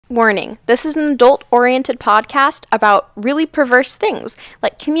Warning, this is an adult-oriented podcast about really perverse things,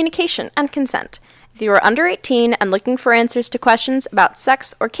 like communication and consent. If you are under 18 and looking for answers to questions about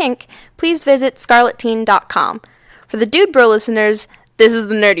sex or kink, please visit scarletteen.com. For the Dude Bro listeners, this is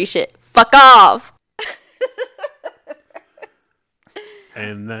the nerdy shit. Fuck off!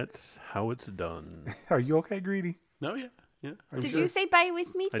 And that's how it's done. Are you okay, Greedy? No, yeah. Did you say bye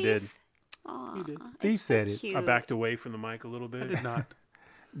with me, Thief? I did. Aww, You did. Thief said it. cute. I backed away from the mic a little bit. I did not.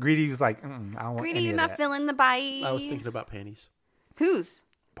 Greedy was like, I don't want Greedy, any you're of not that. feeling the bye. I was thinking about panties. Whose?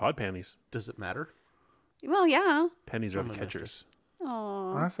 Pod panties. Does it matter? Well, yeah. Pennies are I'm the a catchers.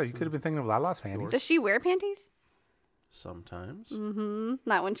 Oh. Honestly, you could have been thinking of Lala's panties. Does she wear panties? Sometimes. Mm-hmm.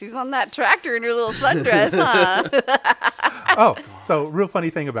 Not when she's on that tractor in her little sundress, huh? Oh, so real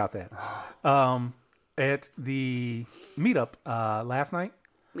funny thing about that. At the meetup last night,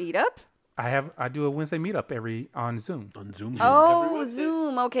 Meet up? I do a Wednesday meetup on Zoom. On Zoom. Oh,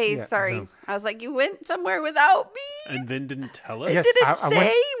 Zoom. Okay, Yeah, sorry. Zoom. I was like, you went somewhere without me? And then didn't tell us? Yes, Did it I say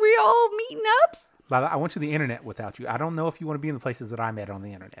went- we all meeting up? Lala, I went to the internet without you. I don't know if you want to be in the places that I'm at on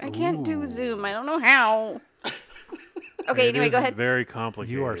the internet. I can't do Zoom. I don't know how. Okay, It anyway, is go ahead. very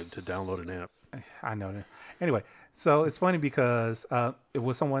complicated You are to download an app. I know that. Anyway, so it's funny because it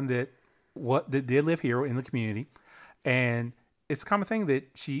was someone that did live here in the community, and it's a common thing that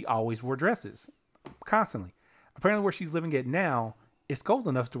she always wore dresses constantly. Apparently, where she's living at now, it's cold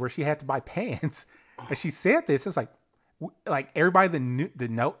enough to where she had to buy pants. And she said this. It's like everybody that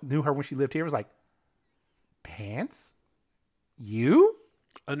knew her when she lived here was like, pants? You?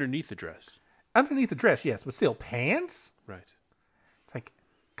 Underneath the dress. Underneath the dress, yes, but still pants? Right. It's like,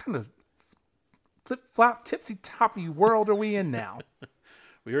 kind of flip-flop, tipsy-toppy world are we in now?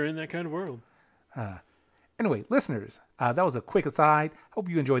 We are in that kind of world. Anyway, listeners, that was a quick aside. Hope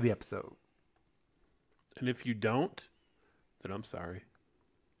you enjoyed the episode. And if you don't, then I'm sorry.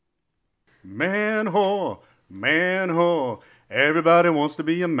 Man whore, everybody wants to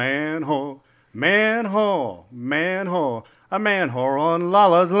be a man whore. Man whore, a man whore on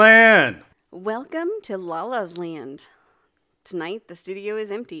Lala's land. Welcome to Lala's Land. Tonight, the studio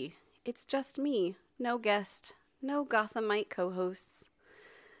is empty. It's just me. No guest. No Gothamite co-hosts.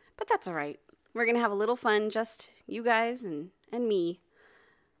 But that's all right. We're going to have a little fun, just you guys and me.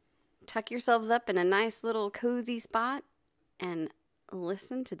 Tuck yourselves up in a nice little cozy spot and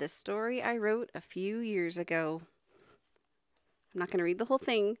listen to the story I wrote a few years ago. I'm not going to read the whole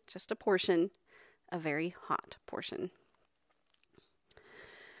thing, just a portion, a very hot portion.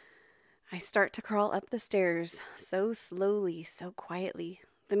 I start to crawl up the stairs, so slowly, so quietly.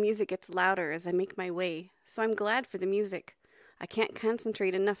 The music gets louder as I make my way, so I'm glad for the music. I can't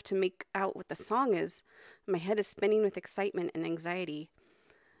concentrate enough to make out what the song is. My head is spinning with excitement and anxiety.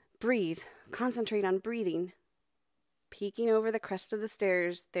 Breathe. Concentrate on breathing. Peeking over the crest of the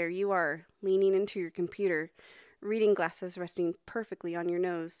stairs, there you are, leaning into your computer, reading glasses resting perfectly on your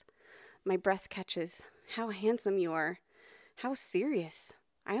nose. My breath catches. How handsome you are. How serious.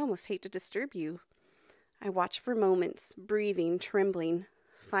 I almost hate to disturb you. I watch for moments, breathing, trembling.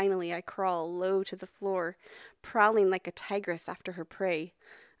 Finally, I crawl low to the floor, prowling like a tigress after her prey,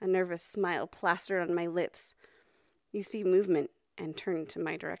 a nervous smile plastered on my lips. You see movement and turn to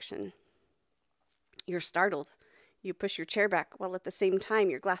my direction. You're startled. You push your chair back while at the same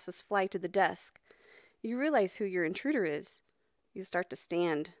time your glasses fly to the desk. You realize who your intruder is. You start to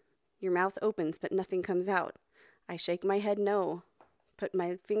stand. Your mouth opens, but nothing comes out. I shake my head no. Put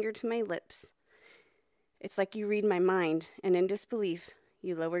my finger to my lips. It's like you read my mind, and in disbelief,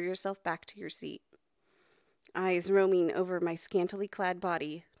 you lower yourself back to your seat. Eyes roaming over my scantily clad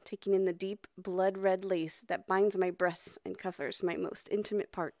body, taking in the deep, blood-red lace that binds my breasts and covers my most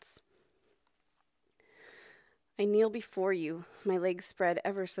intimate parts. I kneel before you, my legs spread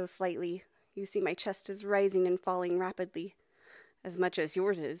ever so slightly. You see my chest is rising and falling rapidly, as much as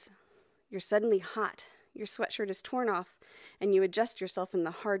yours is. You're suddenly hot. Your sweatshirt is torn off, and you adjust yourself in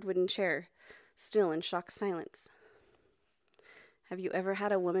the hard wooden chair, still in shocked silence. Have you ever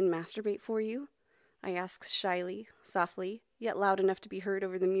had a woman masturbate for you? I ask shyly, softly, yet loud enough to be heard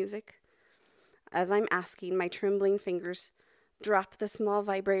over the music. As I'm asking, my trembling fingers drop the small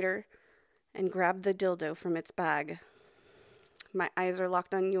vibrator and grab the dildo from its bag. My eyes are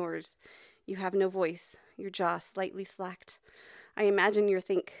locked on yours. You have no voice, your jaw slightly slacked. I imagine you're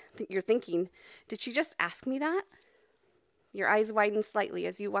thinking, did she just ask me that? Your eyes widen slightly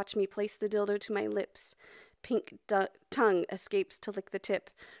as you watch me place the dildo to my lips. Pink tongue escapes to lick the tip,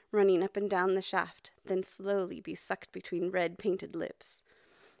 running up and down the shaft, then slowly be sucked between red painted lips.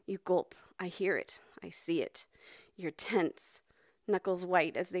 You gulp. I hear it. I see it. You're tense, knuckles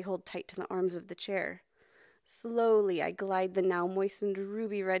white as they hold tight to the arms of the chair. Slowly, I glide the now moistened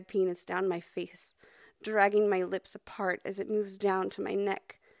ruby red penis down my face, dragging my lips apart as it moves down to my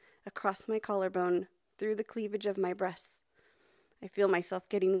neck, across my collarbone, through the cleavage of my breasts. I feel myself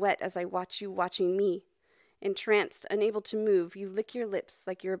getting wet as I watch you watching me. Entranced, unable to move, you lick your lips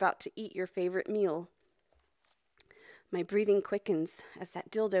like you're about to eat your favorite meal. My breathing quickens as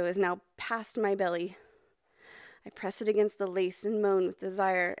that dildo is now past my belly. I press it against the lace and moan with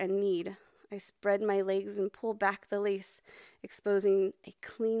desire and need. I spread my legs and pull back the lace, exposing a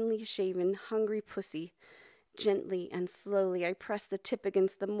cleanly shaven, hungry pussy. Gently and slowly, I press the tip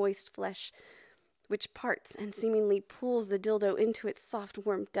against the moist flesh, which parts and seemingly pulls the dildo into its soft,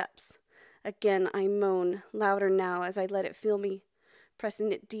 warm depths. Again, I moan, louder now as I let it feel me,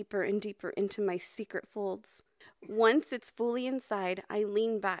 pressing it deeper and deeper into my secret folds. Once it's fully inside, I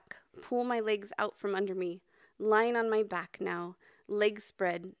lean back, pull my legs out from under me, lying on my back now, legs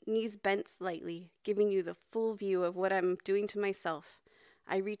spread, knees bent slightly, giving you the full view of what I'm doing to myself.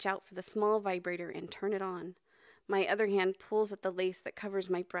 I reach out for the small vibrator and turn it on. My other hand pulls at the lace that covers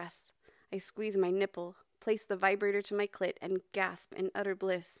my breasts. I squeeze my nipple, place the vibrator to my clit, and gasp in utter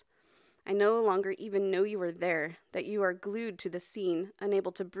bliss. I no longer even know you are there, that you are glued to the scene,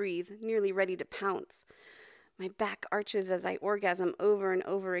 unable to breathe, nearly ready to pounce. My back arches as I orgasm over and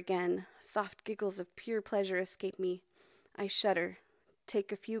over again. Soft giggles of pure pleasure escape me. I shudder,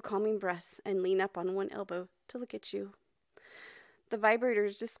 take a few calming breaths, and lean up on one elbow to look at you. The vibrator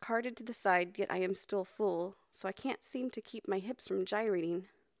is discarded to the side, yet I am still full, so I can't seem to keep my hips from gyrating.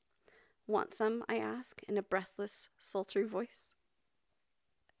 Want some? I ask, in a breathless, sultry voice.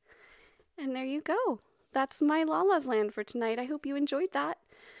 And there you go. That's my Lala's Land for tonight. I hope you enjoyed that.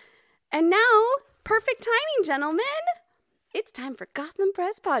 And now, perfect timing, gentlemen. It's time for Gotham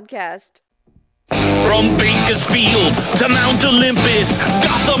Press Podcast. From Bakersfield to Mount Olympus,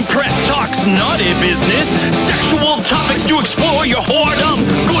 Gotham Press talks naughty business. Sexual topics to explore your whoredom.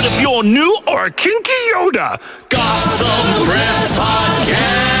 Good if you're new or a kinky Yoda. Gotham Press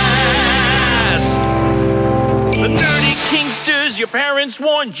Podcast. The dirty kinksters your parents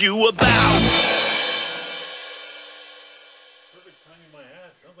warned you about. Perfect timing, my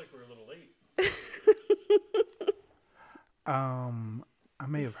ass. Sounds like we're a little late. I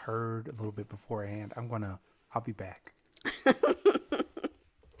may have heard a little bit beforehand. I'll be back.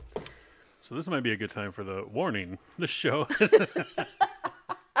 So this might be a good time for the warning. The show.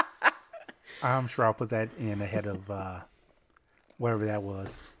 I'm sure I'll put that in ahead of whatever that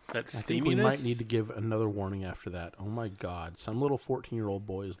was. That I think we might steaminess. need to give another warning after that. Oh my God. Some little 14-year-old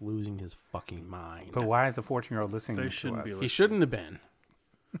boy is losing his fucking mind. But why is a 14-year-old listening They to shouldn't us? be He listening. shouldn't have been.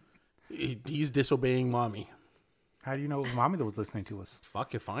 He's disobeying mommy. How do you know it was mommy that was listening to us?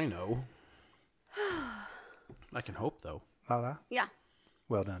 Fuck if I know. I can hope, though. Lala? Yeah,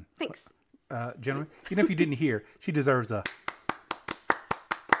 Well done. thanks. Gentlemen, if you didn't hear, she deserves a...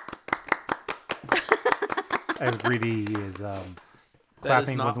 As Greedy is That is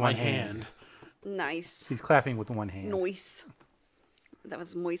clapping not with one my hand. Nice. He's clapping with one hand. Noise. That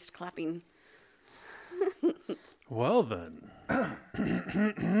was moist clapping. Well then.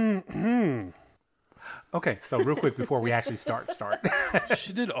 Okay, so real quick before we actually start.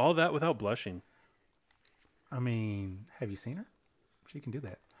 She did all that without blushing. I mean, have you seen her? She can do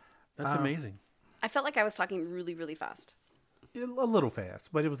that. That's amazing. I felt like I was talking really, really fast. A little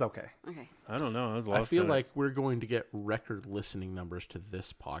fast, but it was okay. Okay. I don't know. I was lost I feel in it. like we're going to get record listening numbers to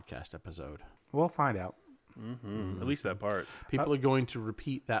this podcast episode. We'll find out. At least that part. People are going to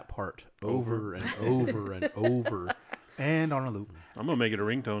repeat that part over and over and over. And on a loop. I'm gonna make it a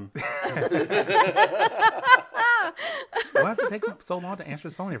ringtone. Why does it take so long to answer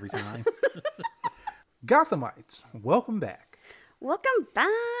his phone every time? Gothamites, welcome back. Welcome back,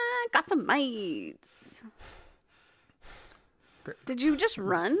 Gothamites. Did you just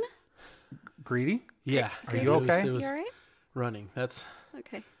run? Greedy, Yeah. Are you okay? It was You all right? running. That's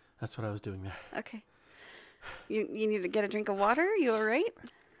Okay. what I was doing there. Okay. You need to get a drink of water? You all right?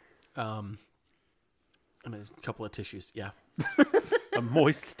 And a couple of tissues. Yeah. A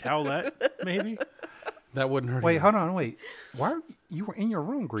moist towelette, maybe. That wouldn't hurt. wait, anyone. hold on, wait. Why you were in your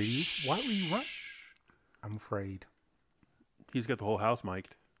room, Greedy? Why were you running? I'm afraid He's got the whole house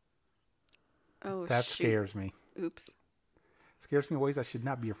mic'd. Oh, that shoot. scares me. Oops. Scares me in ways I should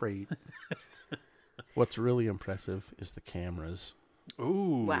not be afraid. What's really impressive is the cameras.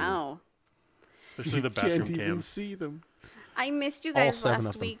 Ooh. Wow. Especially the bathroom Can't even cams. see them. I missed you All guys 7 of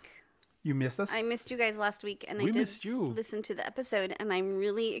last them. week. You missed us. I missed you guys last week, and I We did missed you. listen to the episode, and I'm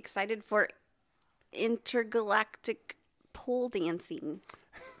really excited for intergalactic pole dancing.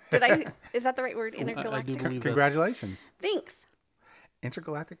 Is that the right word? I do Intergalactic? believe that's- Congratulations, Thanks.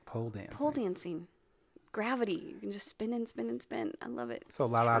 intergalactic pole dance. Pole dancing. gravity. You can just spin and spin and spin. I love it. So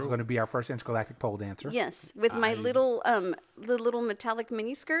Lala's going to be our first intergalactic pole dancer. Yes, with my little the little metallic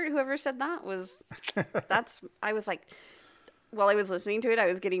mini skirt. Whoever said that was I was like, while I was listening to it, I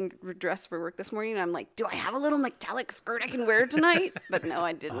was getting dressed for work this morning, and I'm like, do I have a little metallic skirt I can wear tonight? But no,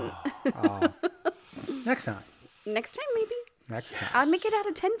 I didn't. Next time. Next time, maybe. Next time. I'll make it out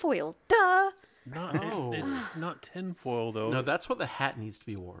of tinfoil. Duh. It's not tinfoil, though. No, that's what the hat needs to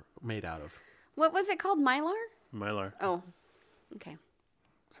be made out of. What was it called? Mylar? Mylar. Oh, okay.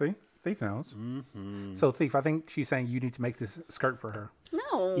 See? Thief knows. Mm-hmm. So, Thief, I think she's saying you need to make this skirt for her.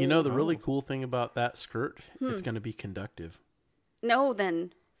 No. You know, the really cool thing about that skirt, it's going to be conductive. No,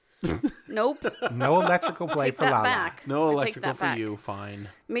 then. Nope. No electrical play Take for that Lala. back. No I take electrical that for back. you. Fine.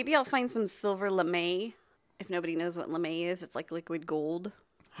 Maybe I'll find some silver lame. If nobody knows what lame is, it's like liquid gold.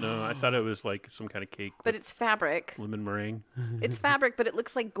 No, I thought it was like some kind of cake But with it's fabric. lemon meringue. It's fabric, but it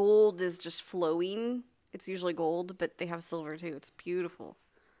looks like gold is just flowing. It's usually gold, but they have silver too. It's beautiful.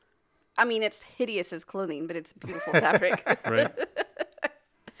 I mean, it's hideous as clothing, but it's beautiful fabric. Right?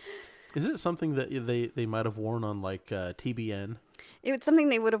 Is it something that they might have worn on like TBN? It was something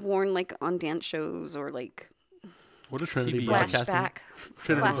they would have worn like on dance shows or like What is Trinity TBN? Broadcasting. flashback.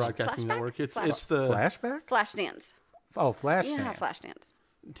 Trinity Flash- Broadcasting flashback? Network. It's the Flashback? Flash dance. Oh, Flash Yeah, Dance. flash dance.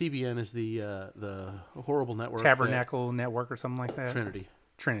 TBN is the horrible network. Tabernacle Network or something like that. that- Trinity.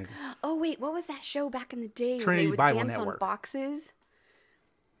 Trinity. Oh wait, what was that show back in the day where Trinity they would Bible dance Network. on boxes?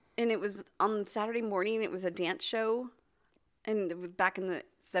 And it was on Saturday morning. It was a dance show, and it was back in the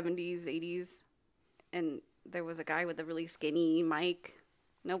 70s, 80s. And there was a guy with a really skinny mic.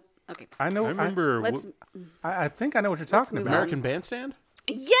 Nope. Okay. I know. I remember. Let's. I think I know what you're talking move about. American Bandstand?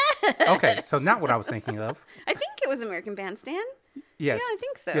 Yes. Okay, so not what I was thinking of. I think it was American Bandstand. Yes. Yeah, I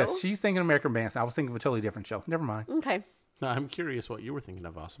think so. Yes, she's thinking American Bandstand. I was thinking of a totally different show. Never mind. Okay. No, I'm curious what you were thinking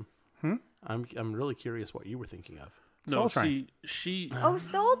of, Awesome. I'm really curious what you were thinking of. No, Soul Train. she. Oh,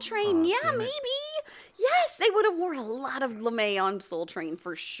 Soul Train. Yeah, maybe. Yes, they would have worn a lot of lame on Soul Train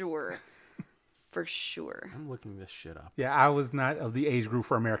for sure. For sure. I'm looking this shit up. Yeah, I was not of the age group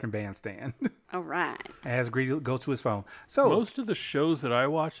for American Bandstand. All right. As Greedy goes to his phone. So Most of the shows that I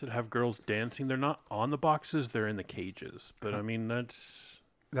watch that have girls dancing, they're not on the boxes; they're in the cages. But I mean, that's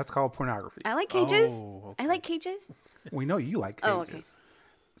called pornography. I like cages. Oh, okay. I like cages. We know you like cages. Oh, okay.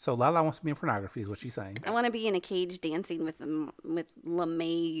 So Lala wants to be in pornography, is what she's saying. I want to be in a cage dancing with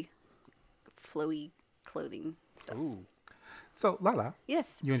lame, flowy clothing stuff. Ooh. So Lala,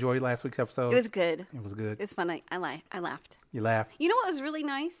 Yes, you enjoyed last week's episode? it was good. It was good. It was fun. I laughed. You laughed. You know what was really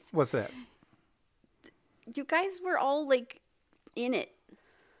nice? What's that? You guys were all like in it.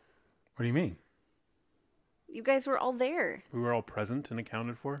 What do you mean? You guys were all there. We were all present and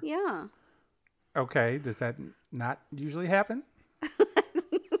accounted for. Yeah. Okay, does that not usually happen?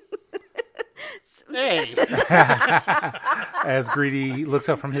 Hey! As Greedy looks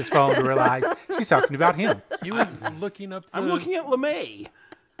up from his phone to realize she's talking about him. He was looking up. I'm looking at LeMay.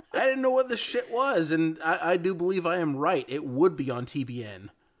 I didn't know what this shit was, and I do believe I am right. It would be on TBN.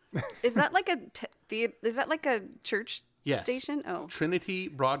 Is that like is that like a church Yes. station? Oh. Trinity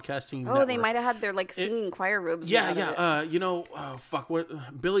Broadcasting Oh, Network. they might have had their like singing choir robes. Yeah, made out of it. you know, fuck,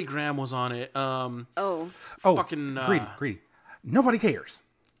 what? Billy Graham was on it. Oh. Oh, Fucking, Greedy. Nobody cares.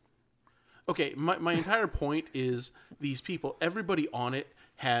 Okay, my entire point is these people, everybody on it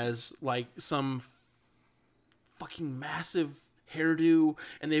has like some fucking massive hairdo,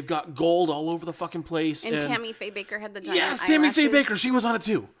 and they've got gold all over the fucking place. And Tammy Faye Baker had the giant yes, Tammy Faye eyelashes. Baker, she was on it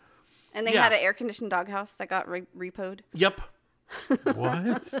too. And they Yeah. had an air-conditioned doghouse that got repoed. Yep.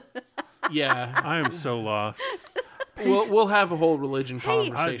 What? Yeah. I am so lost. we'll have a whole religion I,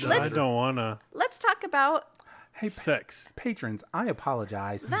 conversation. I don't wanna. Let's talk about. Hey, Sex. patrons, I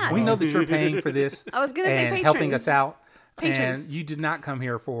apologize. That. We know that you're paying for this. I was gonna say and helping patrons. us out. Patrons. And you did not come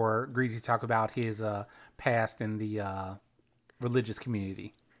here for Greedy to talk about his past in the religious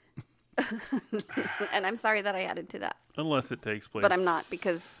community. And I'm sorry that I added to that, Unless it takes place. but I'm not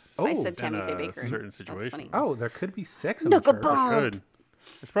because I said in Tammy Faye a Baker. certain That's situation. funny. Oh, there could be sex in the Knuckle church. bump. Good.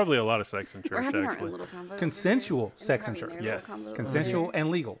 There's probably a lot of sex in We're church, having our own actually. little convo. Consensual sex in church. Yes. Consensual and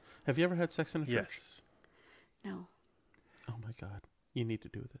legal. Have you ever had sex in a church? Yes. No, Oh my god. You need to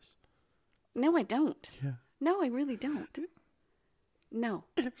do this. no, I don't. Yeah. No, I really don't. No,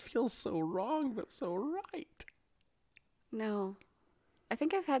 It feels so wrong, but so right. no. I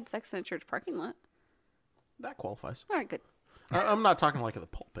think I've had sex in a church parking lot. That qualifies. All right, good. I'm not talking like at the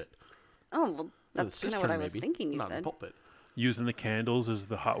pulpit. Oh well, The that's kind of cistern, what I was maybe. thinking. You Not said the pulpit. Using the candles as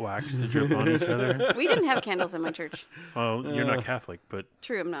the hot wax to drip on each other. we didn't have candles in my church. Oh, you're not Catholic, but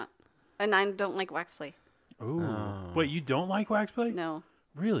True, I'm not, and I don't like wax play. ooh. Wait, you don't like wax play? No,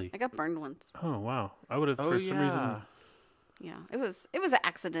 Really? I got burned once. Oh wow! I would have for some reason. Yeah, it was an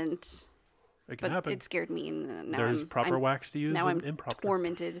accident, It can but happen. it scared me, and now There's I'm proper I'm, wax to use. now and I'm improper.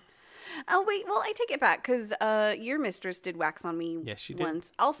 tormented. Oh wait, well I take it back because your mistress did wax on me. Yes, she did.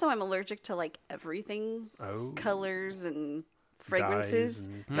 Once. Also, I'm allergic to like everything, Oh. colors and fragrances,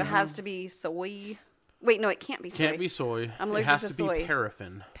 and- so it has to be soy. Wait, no, it can't be soy. Can't be soy. I'm it allergic has to to soy. be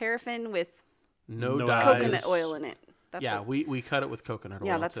paraffin. Paraffin with No No dyes. coconut oil in it. That's Yeah, it. we cut it with coconut oil.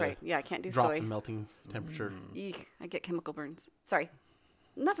 Yeah, that's to right. Yeah, I can't do Drop soy. the melting temperature. Eek, I get chemical burns. Sorry.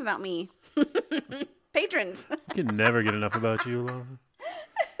 Enough about me. Patrons. I can never get enough about you, Laura.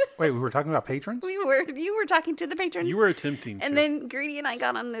 Wait, we were talking about patrons? You were talking to the patrons. You were attempting to. and then Greedy and I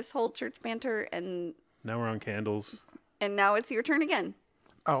got on this whole church banter, and Now we're on candles. now it's your turn again.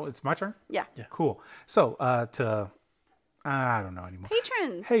 Oh, it's my turn? Yeah. Cool. So, I don't know anymore.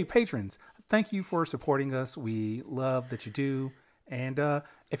 Patrons. Hey, patrons, thank you for supporting us. We love that you do. And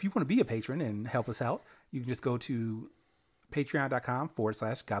if you want to be a patron and help us out, you can just go to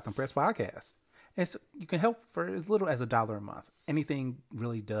patreon.com/Gotham Press Podcast. And you can help for as little as $1 a month. Anything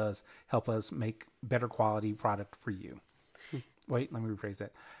really does help us make better quality product for you. Wait, let me rephrase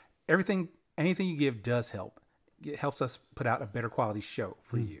that. Anything you give does help. It helps us put out a better quality show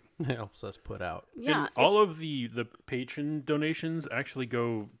for you. It helps us put out. Yeah. And all of the patron donations actually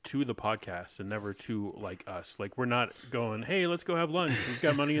go to the podcast and never to like us. Like we're not going, hey, let's go have lunch. We've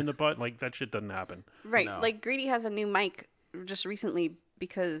got money in the butt. Like that shit doesn't happen. Right. No. Like Greedy has a new mic just recently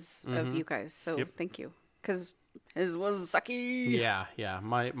because of you guys. So Yep. thank you. Because his was sucky. Yeah.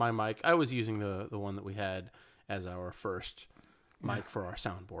 My mic. I was using the one that we had as our first mic for our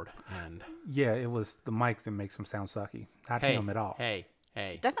soundboard. And Yeah, it was the mic that makes him sound sucky. Not him at all. Hey.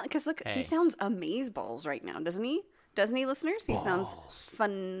 Definitely. Because look, he Hey. sounds amazeballs right now, doesn't he? Doesn't he, listeners? He sounds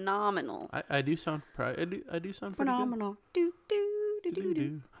phenomenal. I do sound. I do sound pretty Phenomenal. Do, do, do, do, do.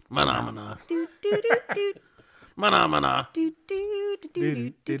 good. Phenomena. Do, do, do, do. Phenomena. Do, do, do,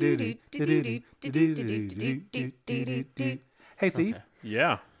 do, do, do, do, do, do, do, do, do, do, do, do, do, do. Hey, Thief,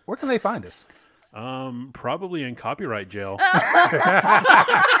 Yeah. where can they find us? Probably in copyright jail.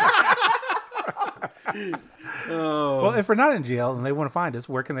 Well, if we're not in jail and they want to find us,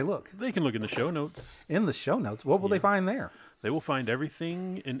 where can they look? They can look in the show notes. In the show notes. What will they find there? They will find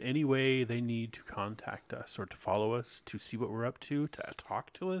everything in any way they need to contact us or to follow us, to see what we're up to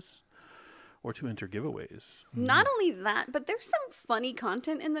talk to us, or to enter giveaways. Not only that, but there's some funny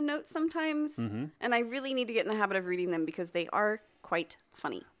content in the notes sometimes, and I really need to get in the habit of reading them because they are quite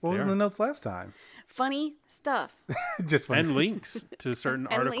funny. What was in the notes last time? Funny stuff. Just funny. And links to certain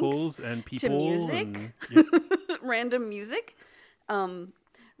And articles links and to people. music. And, yep. Random music.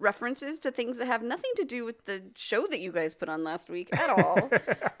 References to things that have nothing to do with the show that you guys put on last week at all.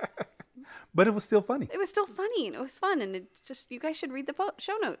 But it was still funny. It was still funny and it was fun, and it just, you guys should read the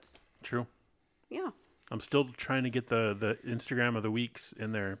show notes. True. Yeah. I'm still trying to get the Instagram of the weeks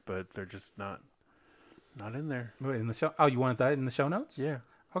in there, but they're just not in there. Wait, in the show. Oh, you wanted that in the show notes? Yeah.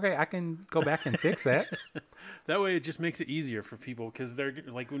 Okay, I can go back and fix that. That way it just makes it easier for people because they're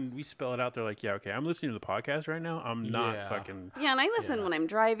like, when we spell it out, they're like, yeah, okay, I'm listening to the podcast right now. I'm not Yeah. fucking. Yeah, and I listen when I'm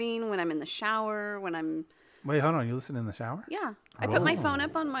driving, when I'm in the shower, when I'm... Wait, hold on. You listen in the shower? Yeah. I put my phone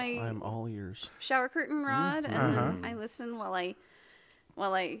up on my I'm all ears. shower curtain rod, and then I listen while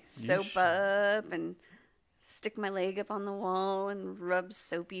I soap up and stick my leg up on the wall and rub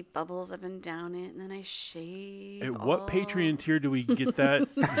soapy bubbles up and down it, and then I shave. At what all- Patreon tier do we get that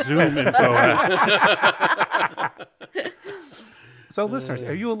Zoom info at? So, listeners,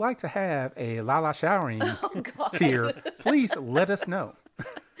 if you would like to have a Lala showering tier, please let us know.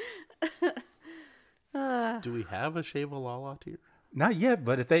 Do we have a Shave a Lala tier? Not yet,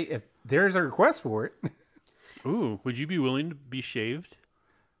 but if there's a request for it, Ooh, would you be willing to be shaved?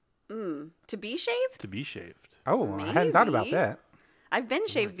 To be shaved? To be shaved. oh, I hadn't thought about Maybe. that. I've been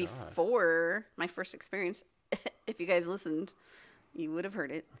shaved before my first experience. If you guys listened, you would have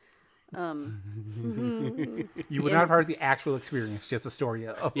heard it. You would not have heard the actual experience, just a story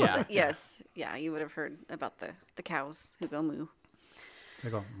of. Yeah. Yes. Yeah, you would have heard about the cows who go moo. They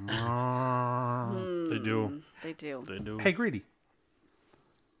go, They do. They do. They do. hey, Greedy.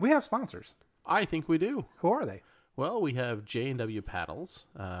 We have sponsors. I think we do. Who are they? Well, we have J&W Paddles.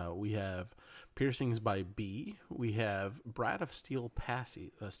 We have Piercings by B. We have Brat of Steel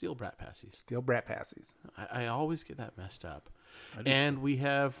Passy, Steel Brat Passies. Steel Brat Passies. I always get that messed up. And we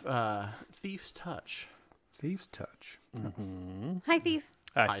have Thief's Touch. Thief's Touch. Hi, Thief.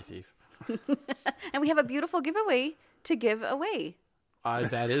 Hi, Thief. And we have a beautiful giveaway to give away.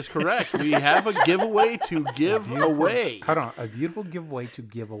 That is correct. We have a giveaway to give away. Hold on. A beautiful giveaway to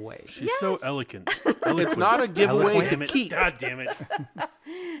give away. She's so elegant. It's not a giveaway Damn to it. keep. God damn it.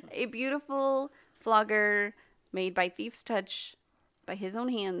 A beautiful flogger made by Thief's Touch, by his own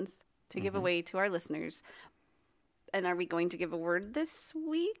hands, to give away to our listeners. And are we going to give a word this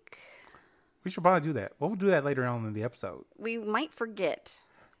week? We should probably do that. We'll do that later on in the episode. We might forget.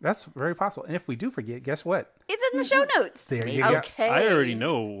 That's very possible. And if we do forget, guess what? It's in the show notes. There you go. Okay. I already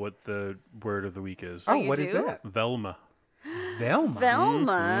know what the word of the week is. Oh, you what is do? that? Velma. Velma.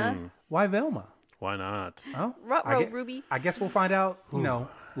 Velma. Why Velma? Why not? Oh, Ruh-roh, Ruby. I guess we'll find out,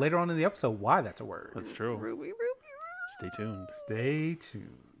 later on in the episode why that's a word. That's true. Ruby. Stay tuned. Stay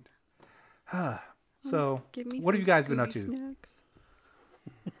tuned. So, Give me what have some you guys been up Scooby to? snacks.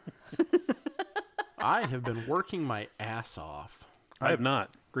 I have been working my ass off. I have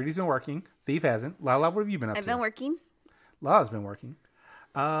not. Greedy's been working. Thief hasn't. Lala, what have you been up I've to? been working. Lala's been working.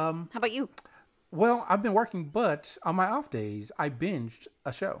 How about you? Well, I've been working, but on my off days, I binged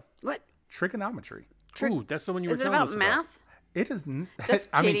a show, What? Trigonometry. Ooh, that's the one you were Is it telling about us math? It is. Just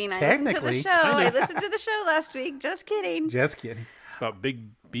I kidding. mean, I listened to the technically, show. I listened to the show last week. Just kidding. just kidding. It's about big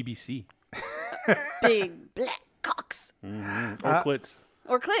BBC. Big black cocks. Or clits.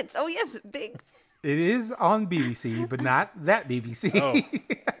 Or clits. Oh, yes. Big. It is on BBC, but not that BBC.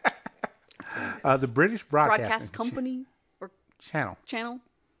 The British Broadcast company. Or Channel. channel.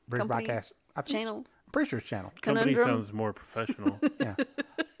 British company. Broadcast. I think Channel. I'm pretty sure it's Channel. Company Conundrum. sounds more professional. Yeah.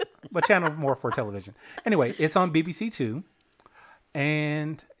 But Channel more for television. Anyway, it's on BBC Two.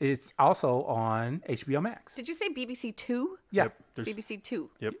 And it's also on HBO Max. Did you say BBC Two? Yeah. Yep. There's, BBC Two.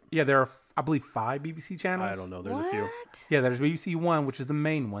 Yep. Yeah, there are, I believe, 5 BBC channels. I don't know. There's What? a few. Yeah, there's BBC One, which is the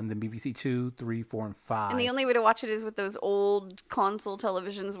main one, then BBC 2, 3, 4, and 5. And the only way to watch it is with those old console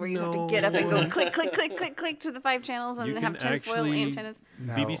televisions where you have to get up and go click, click, click, click, click to the 5 channels and You they have can tinfoil actually- antennas.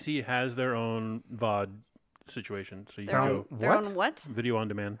 No. BBC has their own VOD situation, so you They're can on, go they're What? on what? video on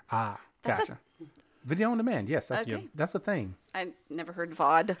demand. Ah, That's a- gotcha. Video on demand. Yes, that's Okay. that's a thing. I never heard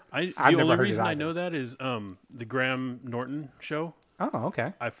VOD. I've The never only heard it reason I either. know that is the Graham Norton show. Oh,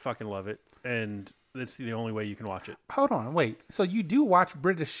 okay. I fucking love it, and it's the only way you can watch it. Hold on, wait. So you do watch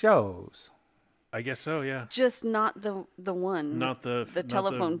British shows? I guess so. Yeah. Just not the one. Not the the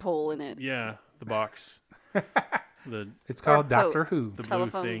telephone pole in it. Yeah, the box. the It's called Or Doctor Pope. Who. the blue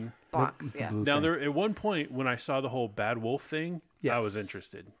Telephone thing. box. The Yeah. blue Now thing. there at one point when I saw the whole Bad Wolf thing, Yes. I was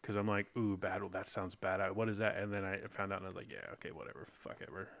interested because I'm like, ooh, Bad Wolf, that sounds bad. What is that? And then I found out and I was like, yeah, okay, whatever, fuck it.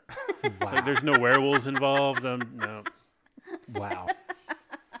 Wow. Like, there's no werewolves involved. No Wow.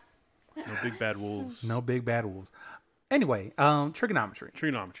 big bad wolves. No big bad wolves. Anyway, trigonometry.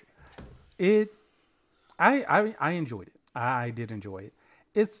 Trigonometry. I enjoyed it. I did enjoy it.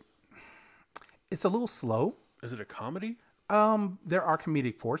 It's a little slow. Is it a comedy? There are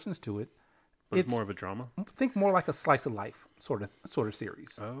comedic portions to it. Or it's more of a drama? Think more like a slice of life sort of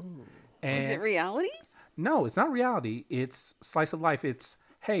series. Oh. And Is it reality? no, it's not reality. It's slice of life. It's,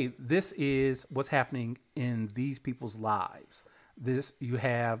 hey, this is what's happening in these people's lives. You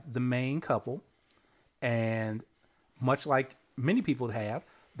have the main couple, and much like many people have,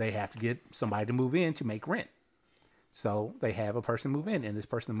 they have to get somebody to move in to make rent. So they have a person move in, and this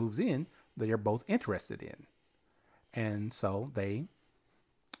person that moves in, they are both interested in. And so they,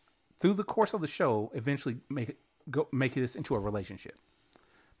 through the course of the show, eventually make this into a relationship,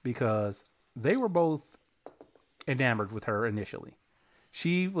 because they were both enamored with her initially.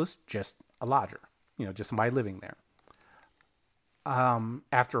 She was just a lodger, just somebody living there.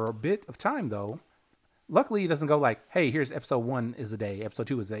 After a bit of time, though, luckily it doesn't go like, hey, here's episode 1 is the day, episode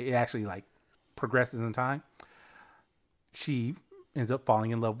 2 is the day. It actually like progresses in time. She ends up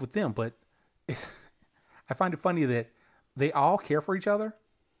falling in love with them, but I find it funny that they all care for each other,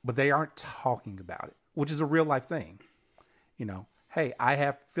 but they aren't talking about it, which is a real life thing. Hey, I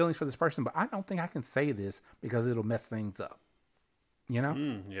have feelings for this person, but I don't think I can say this because it'll mess things up.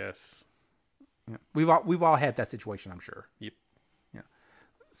 Yes. Yeah. We've all had that situation, I'm sure. Yep. Yeah.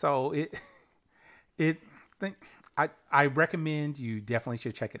 So I recommend you definitely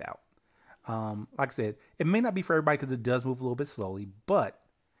should check it out. Like I said, it may not be for everybody because it does move a little bit slowly, but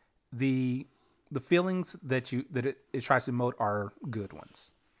the feelings that it tries to emote are good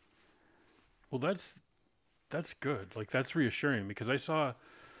ones. Well, that's good. Like, that's reassuring because I saw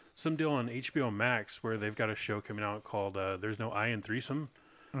some deal on HBO Max where they've got a show coming out called There's No I in Threesome.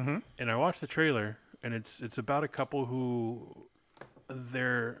 Mm-hmm. And I watched the trailer, and it's about a couple who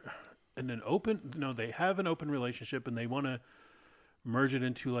they're in they have an open relationship, and they want to merge it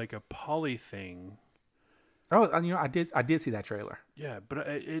into like a poly thing. Oh, I did see that trailer. Yeah, but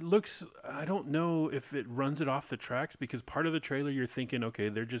it looks, I don't know if it runs it off the tracks, because part of the trailer you're thinking, okay,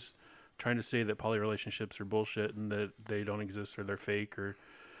 they're just trying to say that poly relationships are bullshit and that they don't exist or they're fake, or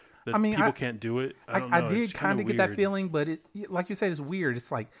That I mean, people can't do it. I don't know. I did It's kind kinda of get that weird. feeling, but it, like you said, it's weird.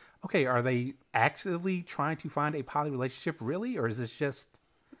 It's like, okay, are they actively trying to find a poly relationship really, or is this just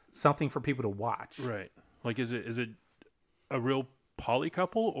something for people to watch? Right. Like, is it a real poly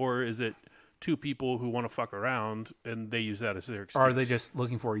couple, or is it two people who want to fuck around and they use that as their excuse? Or are they just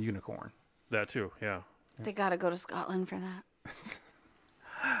looking for a unicorn? That too, yeah. They gotta go to Scotland for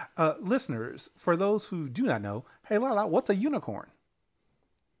that. Listeners, for those who do not know, hey Lala, what's a unicorn?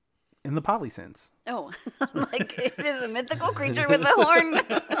 In the poly sense. Oh, like it is a mythical creature with a horn.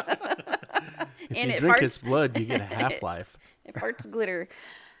 If And you it drink farts. its blood, you get a half-life. It farts glitter.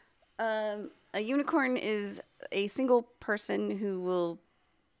 A unicorn is a single person who will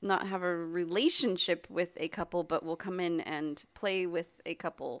not have a relationship with a couple, but will come in and play with a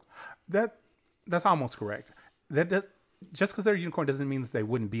couple. That's almost correct. That just because they're a unicorn doesn't mean that they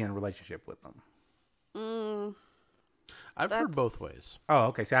wouldn't be in a relationship with them. I've heard both ways. Oh,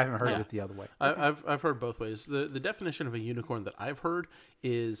 okay. See, I haven't heard it the other way. I've heard both ways. The definition of a unicorn that I've heard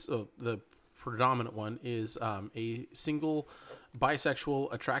is the predominant one is a single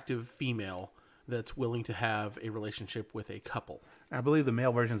bisexual attractive female that's willing to have a relationship with a couple. I believe the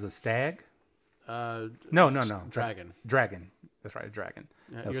male version is a stag. No, Dragon. dragon. That's right, a dragon.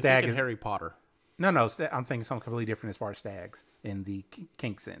 You're No, stag thinking is Harry Potter. no. I'm thinking something completely different as far as stags in the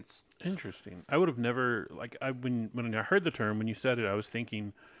kink sense. Interesting. I would have never when I heard the term, when you said it, I was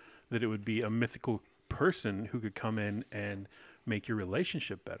thinking that it would be a mythical person who could come in and make your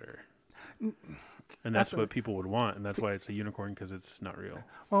relationship better. And that's what people would want, and that's why it's a unicorn, because it's not real.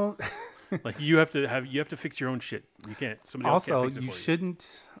 Well, Like you have to fix your own shit. You can't. Somebody else also, can't fix it you for you.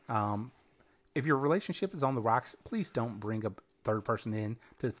 shouldn't. If your relationship is on the rocks, please don't bring a third person in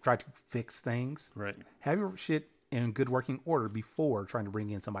to try to fix things. Right. Have your shit in good working order before trying to bring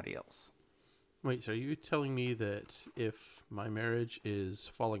in somebody else. Wait, so are you telling me that if my marriage is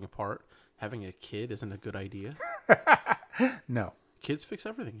falling apart, having a kid isn't a good idea? No. Kids fix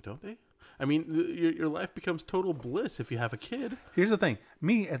everything, don't they? I mean, your life becomes total bliss if you have a kid. Here's the thing.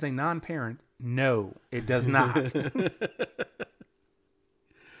 Me, as a non-parent, no, it does not.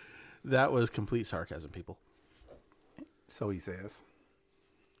 That was complete sarcasm, people. So he says.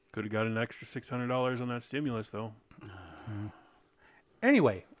 Could have got an extra $600 on that stimulus, though.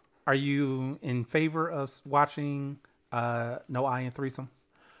 Anyway, are you in favor of watching No I in Threesome?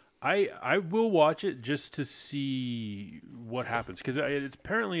 I will watch it just to see what happens, because it's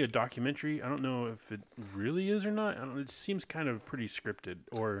apparently a documentary. I don't know if it really is or not. It seems kind of pretty scripted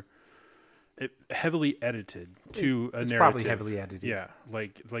or heavily edited to a It's narrative. probably heavily edited. Yeah,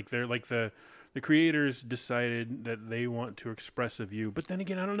 like they're like the creators decided that they want to express a view, but then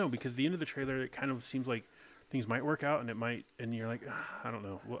again, I don't know, because the end of the trailer, it kind of seems like things might work out, and it might, and you're like, I don't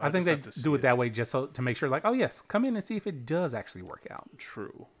know. Well, I think they just have to do see it that way just so to make sure, like, oh yes, come in and see if it does actually work out.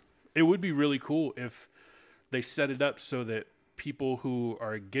 True. It would be really cool if they set it up so that people who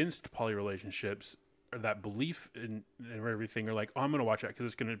are against poly relationships or that belief in everything are like, oh, I'm going to watch that because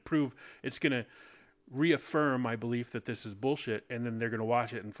it's going to prove, it's going to reaffirm my belief that this is bullshit. And then they're going to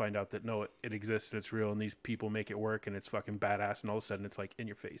watch it and find out that no, it exists and it's real and these people make it work and it's fucking badass. And all of a sudden it's like in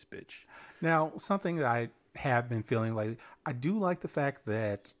your face, bitch. Now, something that I have been feeling like, I do like the fact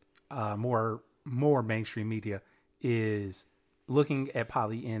that more mainstream media is looking at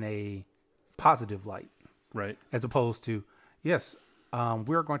poly in a positive light, Right. as opposed to, yes,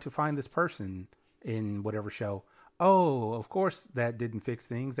 we're going to find this person in whatever show. Oh, of course that didn't fix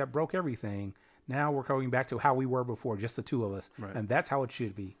things. That broke everything. Now we're going back to how we were before, just the two of us. Right. And that's how it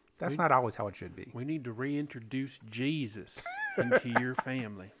should be. That's not always how it should be. We need to reintroduce Jesus into your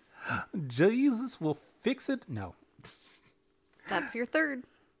family. Jesus will fix it. No. That's your third.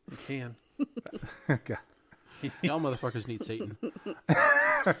 You can. Okay. Y'all motherfuckers need Satan.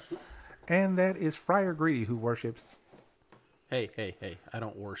 And that is Friar Greedy, who worships. Hey, I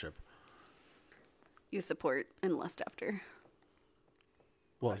don't worship. You support and lust after.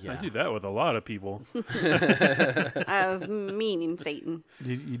 Well, yeah. I do that with a lot of people. I was meaning Satan.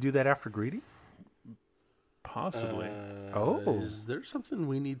 You do that after Greedy? Possibly. Oh. Is there something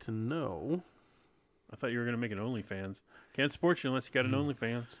we need to know? I thought you were going to make an OnlyFans. Can't support you unless you got an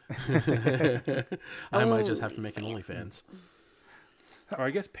OnlyFans. I might just have to make an OnlyFans. Or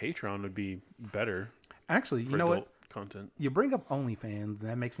I guess Patreon would be better Actually, for you know adult what? content. You bring up OnlyFans, and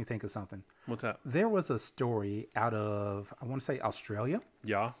that makes me think of something. What's that? There was a story out of, I want to say Australia.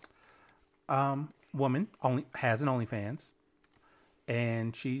 Yeah. Woman has an OnlyFans,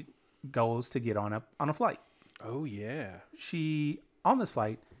 and she goes to get on a flight. Oh, yeah. On this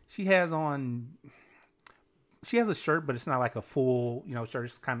flight, she has a shirt, but it's not like a full, shirt.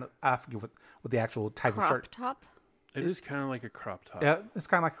 It's kind of, I forget what the actual type of Crop shirt. top. It is kind of like a crop top. Yeah, it's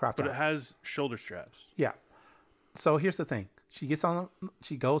kind of like a crop top. But it has shoulder straps. Yeah. So here's the thing. She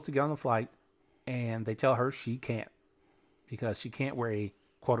goes to get on the flight, and they tell her she can't because she can't wear a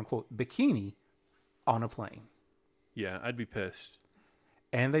quote-unquote bikini on a plane. Yeah, I'd be pissed.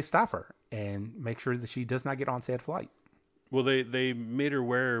 And they stop her and make sure that she does not get on said flight. Well, they made her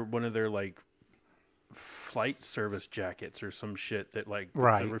wear one of their, like, flight service jackets or some shit that, like,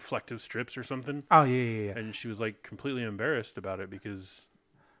 Right. the reflective strips or something. Oh, yeah. And she was, like, completely embarrassed about it because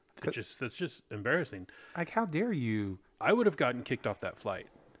that's just embarrassing. Like, how dare you? I would have gotten kicked off that flight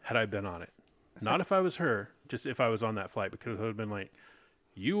had I been on it. Not if I was her, just if I was on that flight, because it would have been like,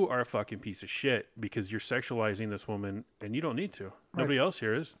 you are a fucking piece of shit because you're sexualizing this woman and you don't need to. Right. Nobody else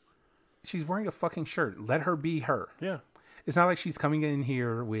here is. She's wearing a fucking shirt. Let her be her. Yeah. It's not like she's coming in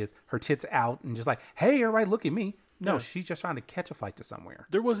here with her tits out and just like, hey, everybody, look at me. No, Yeah. she's just trying to catch a flight to somewhere.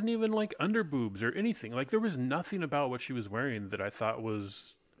 There wasn't even like underboobs or anything. Like there was nothing about what she was wearing that I thought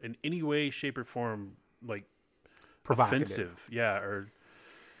was in any way, shape, or form like Provocative. offensive. Yeah. Or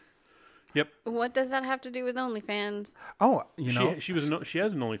yep. What does that have to do with OnlyFans? Oh, you know, she has an OnlyFans. she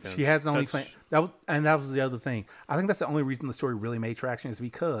has an That's- OnlyFans. That was the other thing. I think that's the only reason the story really made traction is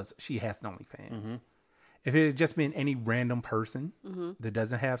because she has an OnlyFans. Mm-hmm. If it had just been any random person that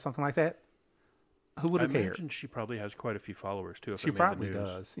doesn't have something like that, who would I have cared? imagine she probably has quite a few followers too. If She it made the probably news.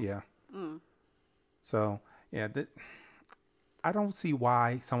 does, yeah. So, yeah, I don't see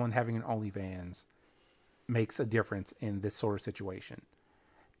why someone having an OnlyFans makes a difference in this sort of situation.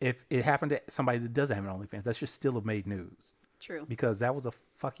 If it happened to somebody that doesn't have an OnlyFans, that should still have made news True. because that was a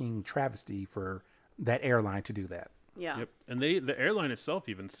fucking travesty for that airline to do that. Yeah. Yep. And the airline itself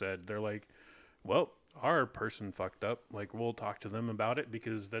even said, they're like, well, our person fucked up. Like, we'll talk to them about it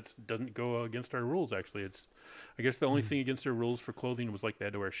because that doesn't go against our rules, actually. I guess the only thing against their rules for clothing was like they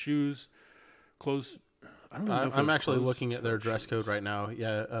had to wear shoes, clothes. I don't know. I'm actually looking at their dress code right now.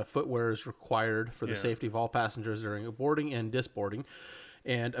 Yeah, footwear is required for the Yeah. safety of all passengers during boarding and disboarding.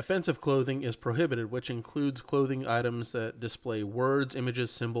 And offensive clothing is prohibited, which includes clothing items that display words,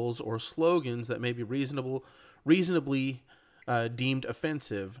 images, symbols, or slogans that may be reasonably deemed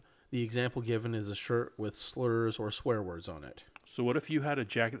offensive. The example given is a shirt with slurs or swear words on it. So what if you had a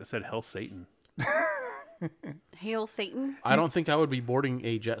jacket that said "Hell Satan"? Hail Satan. I don't think I would be boarding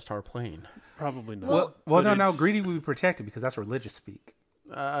a Jetstar plane. Probably not. Well, But no, it's- greedy would be protected because that's religious speak.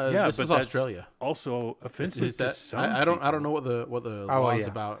 Yeah, this but is that's Australia. Also offensive Is to that, some I don't people. know what the Oh, laws yeah.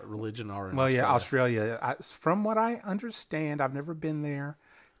 about religion are in Well, Australia. yeah, Australia, from what I understand, I've never been there,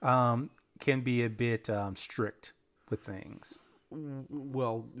 can be a bit strict with things.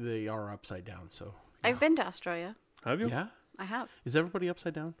 Well, they are upside down, so I've been to Australia. Have you? yeah. I have. Is everybody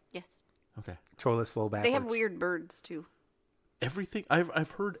upside down? Yes. Okay. Toilets flow backwards. They have weird birds too. Everything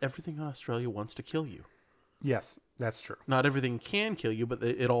I've heard everything on Australia wants to kill you. Yes, that's true. Not everything can kill you, but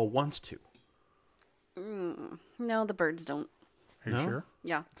it all wants to. No, the birds don't. Are you No? sure?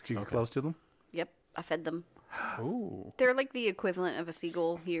 Yeah. Did you get close to them? Yep. I fed them. Ooh. They're like the equivalent of a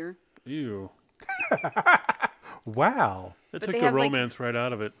seagull here. Ew. Wow. That But took they the have, like- romance right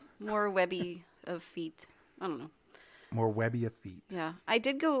out of it. More webby of feet. I don't know. More webby of feet. Yeah. I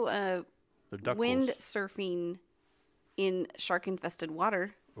did go They're duck wind holes. surfing in shark infested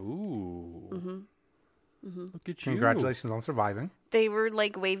water. Ooh. Look at you. Congratulations on surviving. They were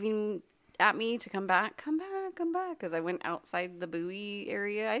like waving at me to come back, come back, come back. Because I went outside the buoy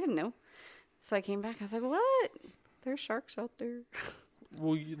area. I didn't know. So I came back. I was like, what? There's sharks out there.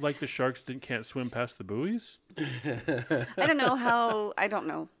 Well, like the sharks can't swim past the buoys? I don't know how. I don't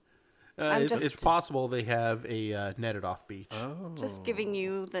know. I'm It's just- possible they have a netted off beach. Oh. Just giving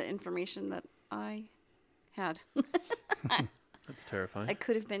you the information that I had. That's terrifying. I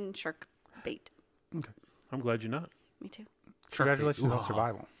could have been shark bait. I'm glad you're not. Me too. Congratulations on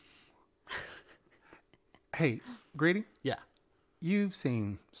survival. Hey, Grady, Yeah, you've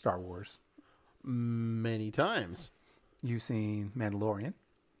seen Star Wars. many times, You've seen Mandalorian.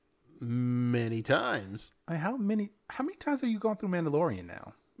 many times, How many times have you gone through Mandalorian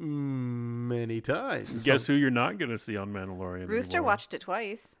now? many times. Guess who you're not going to see on Mandalorian Rooster anymore? watched it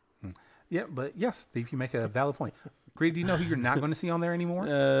twice. Yeah, but yes, Steve, you make a valid point. Grady, do you know who you're not going to see on there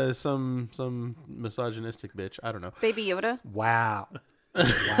anymore? Some misogynistic bitch. I don't know. Baby Yoda. Wow.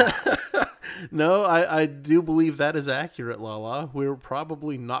 No, I do believe that is accurate, Lala. We're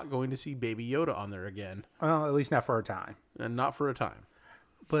probably not going to see Baby Yoda on there again, Well, at least not for a time. and not for a time.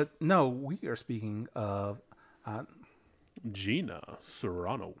 But no, we are speaking of. Gina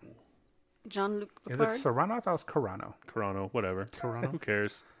Serrano. Jean-Luc Is Picard. it Serrano? I thought it was Carano. Carano, whatever. Who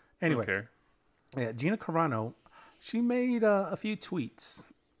cares? Anyway. Don't care. Yeah, Gina Carano. She made a few tweets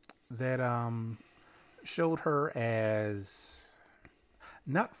that showed her as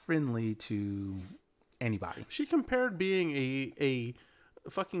not friendly to anybody. She compared being a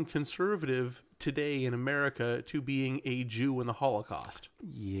fucking conservative today in America to being a Jew in the Holocaust.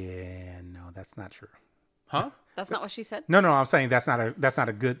 Yeah, no, that's not true. Huh? That's not what she said. No, I'm saying that's not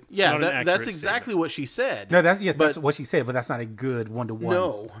a good. Yeah, Not an accurate that's exactly what she said. No, that's what she said, but that's not a good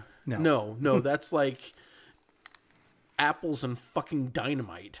one-to-one. No. That's like apples and fucking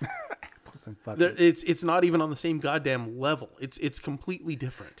dynamite. Apples and fucking. It's not even on the same goddamn level. It's completely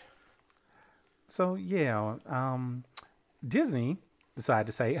different. So yeah, Disney decided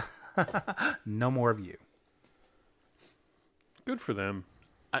to say, no more of you. Good for them.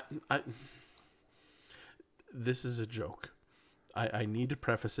 This is a joke. I need to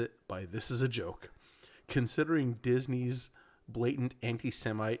preface it by this is a joke. Considering Disney's blatant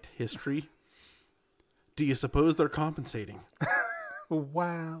anti-Semite history, do you suppose they're compensating?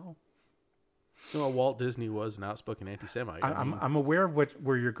 Wow. Well, Walt Disney was an outspoken anti-Semite. I'm aware of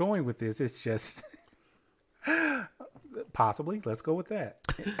where you're going with this. It's just possibly. Let's go with that.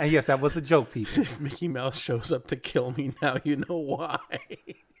 And yes, that was a joke, people. If Mickey Mouse shows up to kill me now, you know why.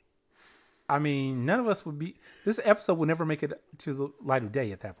 I mean, none of us would be. This episode will never make it to the light of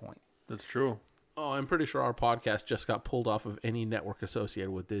day at that point. That's true. Oh, I'm pretty sure our podcast just got pulled off of any network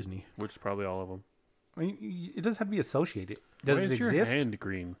associated with Disney. Which is probably all of them. I mean, it doesn't have to be associated. Does Why it is your exist? hand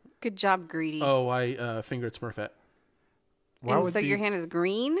green? Good job, Greedy. Oh, I fingered Smurfette. Why and would so be- your hand is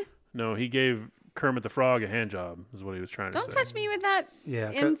green? No, he gave Kermit the Frog a hand job, is what he was trying to Don't say. touch me with that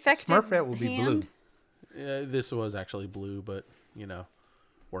Yeah, 'cause infected Smurfette will be hand. blue. This was actually blue, but,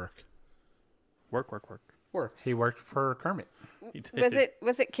 work. Work. He worked for Kermit. He did.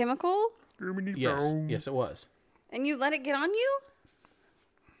 Was it chemical? Yes, it was. And you let it get on you?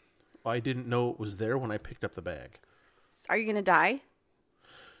 I didn't know it was there when I picked up the bag. Are you gonna die?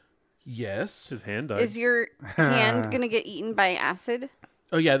 Yes. His hand died. Is your hand gonna get eaten by acid?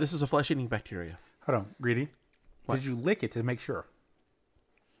 Oh, yeah, this is a flesh-eating bacteria. Hold on, Greedy. What? Did you lick it to make sure?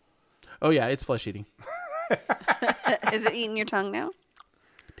 Oh, yeah, it's flesh-eating. Is it eating your tongue now?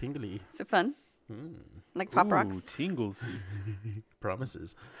 Tingly. Is it fun? Like Pop Ooh, Rocks? tingles.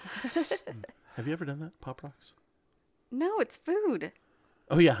 Promises. Have you ever done that, Pop Rocks? No, it's food.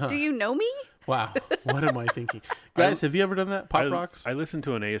 Oh, yeah, huh? Do you know me? Wow. What am I thinking? Guys, have you ever done that, Pop Rocks? I listened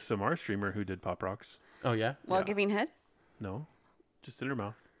to an ASMR streamer who did Pop Rocks. Oh, yeah? While giving head? No, just in her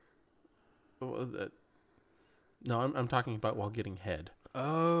mouth. No, I'm talking about while getting head.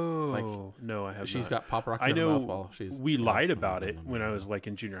 Oh, no, I have She's not. got Pop Rock I in her know mouth while she's... we lied about it when I was like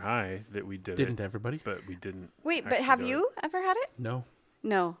in junior high that we did Didn't it, everybody? but we didn't. Wait, but actually have do it. you ever had it? No.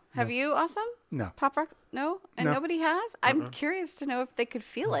 No. Have you, Awesome? No. Pop Rock? No? And No. nobody has? I'm curious to know if they could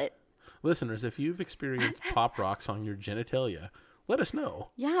feel it. Listeners, if you've experienced Pop Rocks on your genitalia, let us know.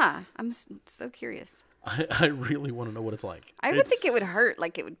 Yeah, I'm so curious. I really want to know what it's like. I would think it It's- would hurt,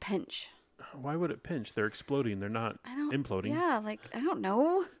 like it would pinch. Why would it pinch? They're exploding. They're not I don't. imploding. Yeah, like I don't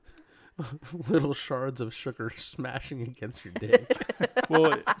know. Little shards of sugar smashing against your dick.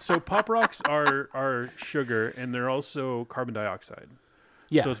 Well, so Pop Rocks are sugar, and they're also carbon dioxide.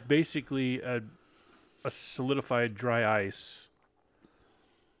 Yeah. So it's basically a solidified dry ice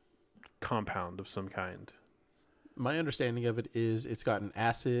compound of some kind. My understanding of it is it's got an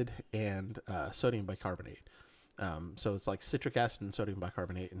acid and sodium bicarbonate. So it's like citric acid and sodium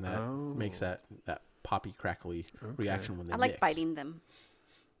bicarbonate, and that makes that poppy crackly reaction when they I like mix. biting them,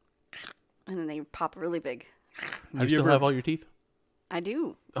 and then they pop really big. You still have all your teeth? I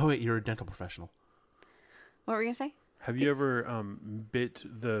do. Oh wait, you're a dental professional. What were you gonna say? Have you ever bit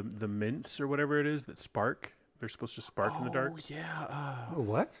the mints or whatever it is that spark? They're supposed to spark in the dark. Oh yeah.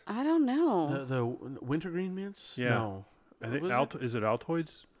 What? I don't know. The wintergreen mints? Yeah. No. I think Was it? is it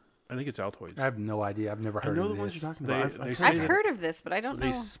Altoids? I think it's Altoids. I have no idea. I've never I heard know of the ones this. you're talking They- about. they I've say I've that- heard of this, but I don't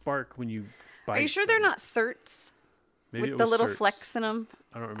They know. spark when you bite. Are you sure they're them. not certs Maybe with it the was little certs. flecks in them?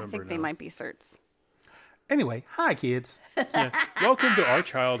 I don't remember. I think they now. might be certs. Anyway, hi kids. Yeah. Welcome to our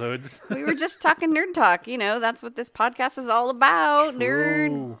childhoods. We were just talking nerd talk. You know, that's what this podcast is all about.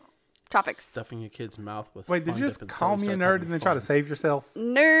 Nerd Ooh. topics. stuffing a kid's mouth with. Wait, did fun you dip just and call stuff me a starts nerd having and then try to fun. save yourself?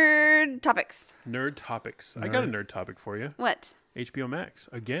 Nerd topics. Nerd topics. I got a nerd topic for you. What? HBO Max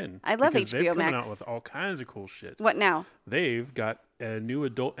again. I love because they've HBO coming Max. out with all kinds of cool shit. What now? They've got new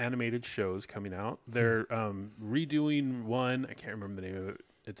adult animated shows coming out. They're redoing one. I can't remember the name of it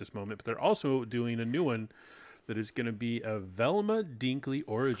at this moment, but they're also doing a new one that is going to be a Velma Dinkley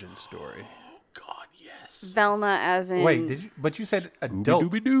origin story. God, yes. Velma as in... Wait, did you? But you said adult.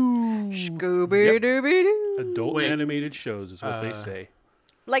 Scooby-Doo. Scooby-Dooby-Doo. Adult Wait. animated shows is what they say.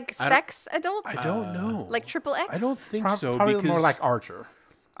 Like sex adult? I don't know. Like Triple X? I don't think so. Probably because more like Archer.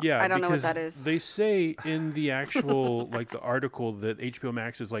 Yeah, I don't know what because that is. They say in the actual like the article that HBO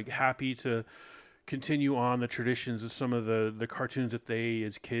Max is like happy to continue on the traditions of some of the cartoons that they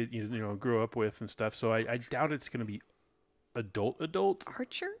as kids grew up with and stuff. So I doubt it's going to be adult.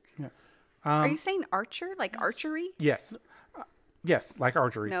 Archer? Yeah. Are you saying Archer? Like archery? Yes. Yes, like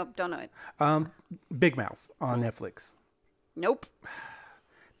archery. Nope, don't know it. Big Mouth on Netflix. Nope.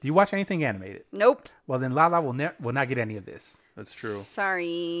 Do you watch anything animated? Nope. Well, then Lala will not get any of this. That's true.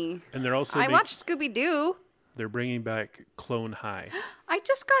 Sorry. And they're also I watched Scooby Doo. They're bringing back Clone High. I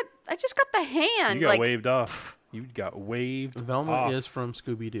just got the hand. You got like, waved off. You got waved. Velma off. is from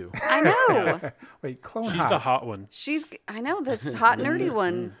Scooby Doo. I know. Wait, Clone She's High. the hot one. I know this hot nerdy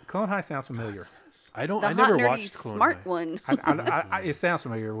one. Clone High sounds familiar. I don't. The I hot never nerdy watched Clone smart High. one. It sounds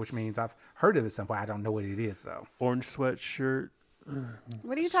familiar, which means I've heard of it at some point. I don't know what it is though. Orange sweatshirt.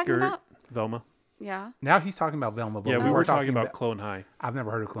 What are you talking skirt, about? Velma. Yeah. Now he's talking about Velma. But Yeah, we were talking about Clone High. I've never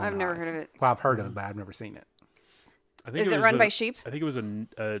heard of Clone High. I've never heard of it. Well, I've heard of it, but I've never seen it. I think Is it was run by sheep? I think it was a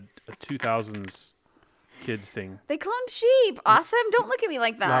 2000s kids thing. They cloned sheep. Awesome. Don't look at me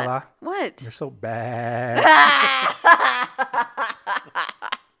like that. Lala. What? You're so bad.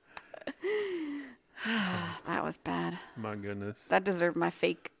 That was bad. My goodness. That deserved my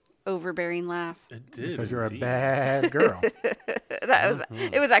fake overbearing laugh. It did. Because you're a indeed. bad girl.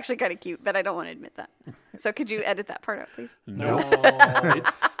 It was actually kind of cute, but I don't want to admit that. So could you edit that part out, please? No,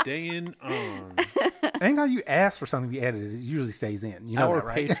 it's staying on. Anytime you ask for something to be edited, it usually stays in. You know Our that,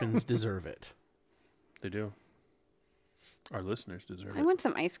 right? patrons deserve it. They do. Our listeners deserve I it. want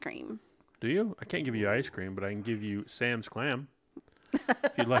some ice cream. Do you? I can't give you ice cream, but I can give you Sam's Clam.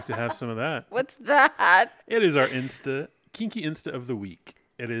 If you'd like to have some of that. What's that? It is our kinky Insta of the week.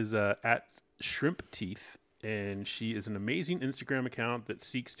 It is at Shrimp Teeth, and she is an amazing Instagram account that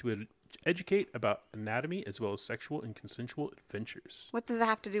seeks to educate about anatomy as well as sexual and consensual adventures. What does it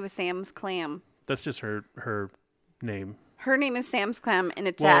have to do with Sam's Clam? That's just her name. Her name is Sam's Clam, and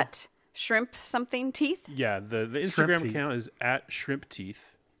it's Well- at Shrimp something Teeth. Yeah, the Shrimp Instagram Teeth. account is at Shrimp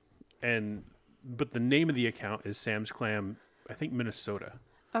Teeth, but the name of the account is Sam's Clam. I think Minnesota.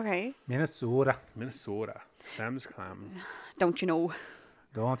 Okay. Minnesota. Sam's Clam. Don't you know?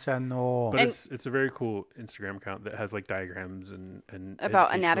 Don't you know? But And- it's a very cool Instagram account that has like diagrams and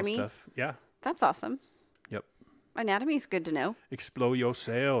About educational anatomy? stuff. Yeah. That's awesome. Yep. Anatomy is good to know, Explore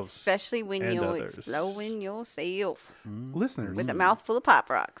yourselves. especially when And you're others. exploding yourself Listeners. with a mouthful of pop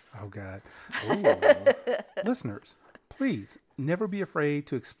rocks. Oh, God. Listeners, please never be afraid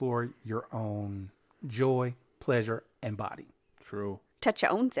to explore your own joy, pleasure, and body. True. Touch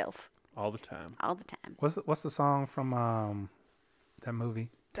your own self All the time. all the time. What's the song from that movie?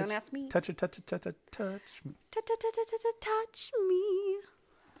 Don't ask me. Touch it, touch it, touch it, touch me. Touch me.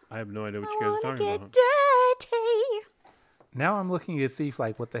 I have no idea what I you guys are wanna talking get about. dirty. Now I'm looking at Thief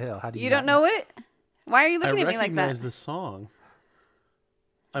like, what the hell? How do you You not don't know it? Why are you I looking at me like recognize that? the song.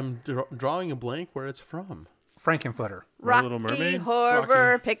 I'm drawing a blank where it's from. Frankenfooter. My Little Rocky Mermaid?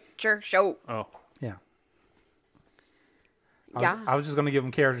 Horror Picture Show. Oh, Yeah. Yeah. I was just going to give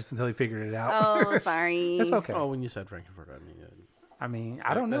him characters until he figured it out. Oh, sorry. It's okay. Oh, when you said Frankenfurter, I mean,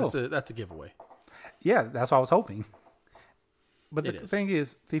 I don't know. That's a giveaway. Yeah, that's what I was hoping. But the It is. thing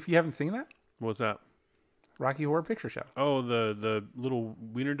is, Thief, you haven't seen that? what's that? Rocky Horror Picture Show. Oh, the little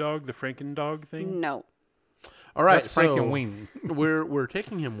wiener dog, the Franken dog thing. No. All right, That's Frank so and Weenie. we're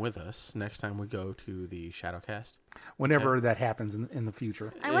taking him with us next time we go to the Shadowcast. Whenever that happens in the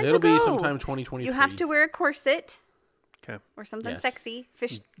future. I want It'll to go. be sometime 2023. You have to wear a corset Okay. or something Yes. sexy.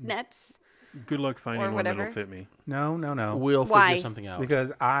 Fishnets. Good luck finding Or one that'll whatever. fit me. No. We'll Why? figure something out.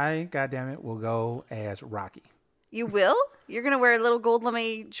 Because I, goddammit, will go as Rocky. You will? You're going to wear little gold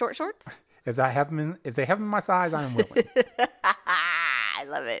lame short shorts? If they have them in my size, I am willing. I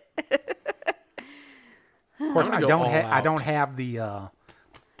love it. Of course, I'm I gonna go all I out. don't have the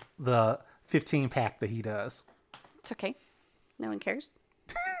 15 pack that he does. It's okay. No one cares.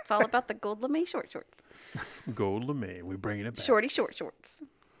 It's all about the gold lame short shorts. Gold LeMay. We're bringing it back. Shorty short shorts.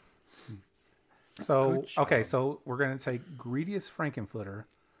 So okay, so we're gonna take Greediest Frankenfooter,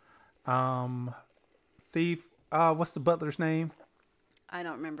 Thief. What's the butler's name? I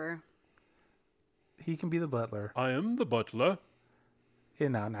don't remember. He can be the butler. I am the butler. Yeah,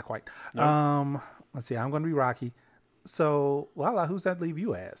 no, not quite. Let's see. I'm gonna be Rocky. So Lala, who's that leave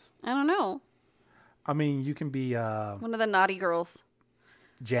you as? I don't know. I mean, you can be One of the naughty girls.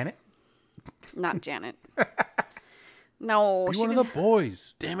 Janet. Not Janet. No, Be she one of does- the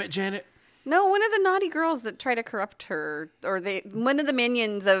boys. Damn it, Janet. No, one of the naughty girls that try to corrupt her, or one of the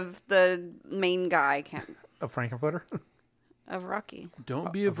minions of the main guy A Frankenfooter. of Rocky.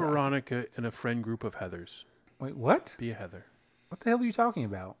 Don't be a Veronica in a friend group of Heathers. Wait, what? Be a Heather. What the hell are you talking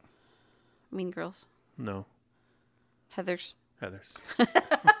about? Mean Girls. No. Heathers. Heathers.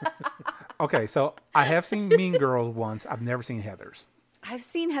 Okay, so I have seen Mean Girls once. I've never seen Heathers. I've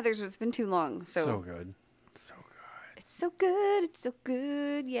seen Heathers, but it's been too long. So good. So good. It's so good. It's so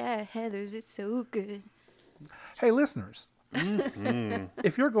good. Yeah, Heathers, it's so good. Hey, listeners.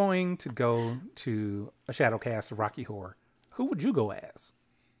 If you're going to go to a Shadowcast of Rocky Horror, who would you go as?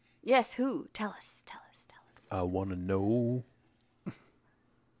 Yes, who? Tell us. I want to know.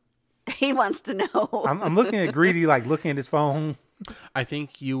 He wants to know. I'm looking at Greedy, like looking at his phone. I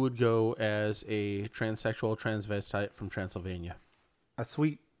think you would go as a transsexual transvestite from Transylvania. A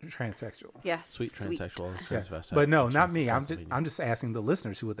sweet transsexual. Yes. Sweet transsexual Yeah. transvestite. But no, from not me. Transylvania. I'm just asking the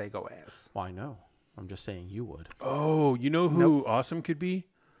listeners who would they go as. Well, I know. I'm just saying you would. Oh, you know who awesome could be?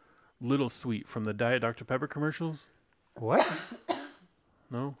 Little Sweet from the Diet Dr. Pepper commercials. What?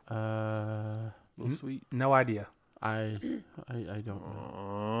 No? Little Sweet. No idea. I don't know.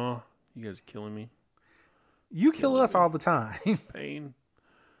 Aw, you guys are killing me. You kill us all the time. Pain.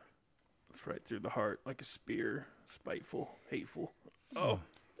 It's right through the heart like a spear. Spiteful, hateful. Oh.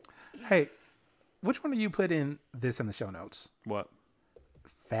 Hey, which one of you put in this in the show notes? What?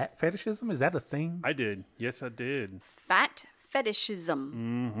 Fat fetishism? Is that a thing? I did. Yes, I did. Fat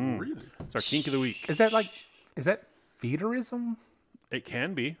fetishism. Really? It's our kink of the week. Is that feederism? It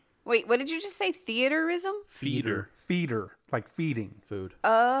can be. Wait, what did you just say? Theaterism? Feeder. Feeder, like feeding. Food.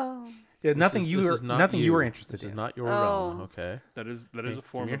 Oh. Yeah, nothing This you is were not nothing you were This interested is in. not your Oh. realm, okay? That is a Give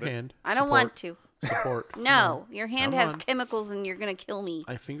form me of your it. hand. I don't Support. want to. Support. No, your hand Come has on. chemicals and you're going to kill me.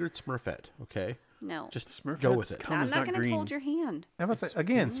 I fingered Smurfette, okay? No. Just Smurfette's go with it. cum I'm is not not going to green. hold your hand.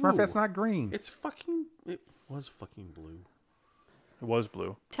 Again, Smurfette's not green. It was fucking blue. It was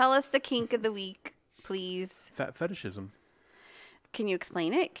blue. Tell us the kink of the week, please. Fat fetishism. Can you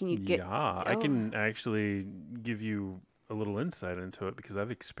explain it? Can you get... Yeah, I Oh. can actually give you a little insight into it because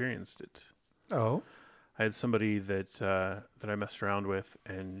I've experienced it. Oh, I had somebody that I messed around with,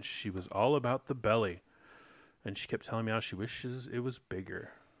 and she was all about the belly, and she kept telling me how she wishes it was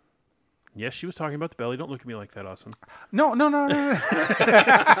bigger. Yes, she was talking about the belly. Don't look at me like that, Awesome. no.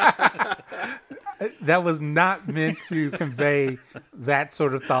 That was not meant to convey that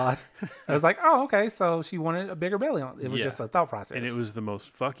sort of thought. I was like, oh, okay, so she wanted a bigger belly. It was Yeah. just a thought process. And it was the most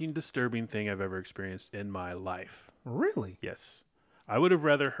fucking disturbing thing I've ever experienced in my life. Really? Yes. I would have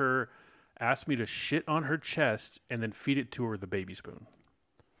rather her ask me to shit on her chest and then feed it to her with a baby spoon.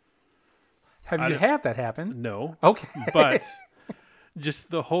 Have you had that happen? No. Okay. But just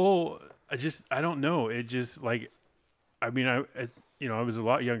the whole, I don't know. It just like, I mean, I was a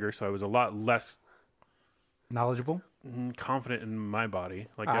lot younger, so I was a lot less Knowledgeable? confident in my body.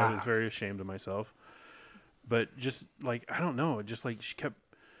 Like I was very ashamed of myself. But just like, I don't know. Just like she kept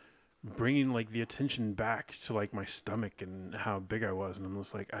bringing like the attention back to like my stomach and how big I was. And I'm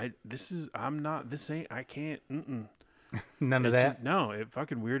just like, I can't. None of that? No, it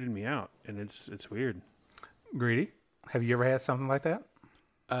fucking weirded me out. And it's weird. Greedy? Have you ever had something like that?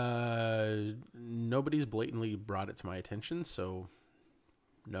 Nobody's blatantly brought it to my attention, so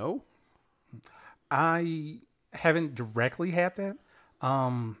no. I haven't directly had that.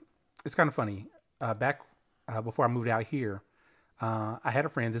 It's kind of funny. Back before I moved out here, I had a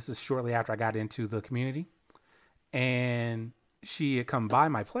friend. This is shortly after I got into the community, and she had come by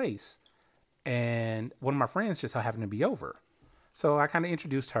my place, and one of my friends just so happened to be over. So I kind of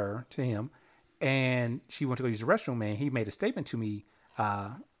introduced her to him, and she went to go use the restroom, and he made a statement to me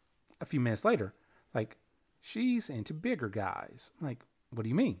a few minutes later, like, she's into bigger guys. I'm like, what do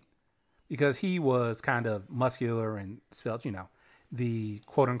you mean? Because he was kind of muscular and svelte, the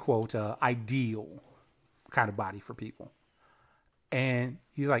quote-unquote ideal kind of body for people. And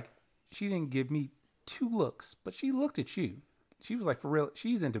he's like, she didn't give me 2 looks, but she looked at you. She was like, for real,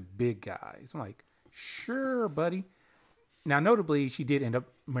 she's into big guys. I'm like, sure, buddy. Now, notably, she did end up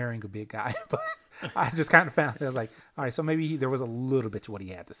marrying a big guy, but I just kind of found that, like, all right, so maybe there was a little bit to what he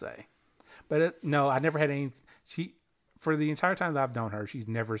had to say. But no, I never had any. For the entire time that I've known her, she's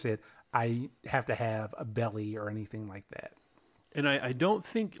never said, I have to have a belly or anything like that. And I don't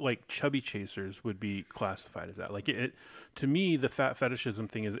think like chubby chasers would be classified as that. Like it to me, the fat fetishism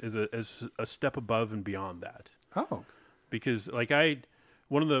thing is a step above and beyond that. Oh, Because like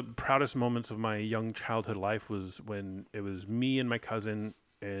one of the proudest moments of my young childhood life was when it was me and my cousin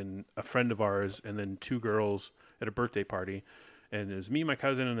and a friend of ours and then 2 girls at a birthday party. And it was me, my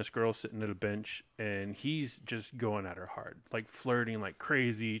cousin, and this girl sitting at a bench, and he's just going at her hard, like flirting like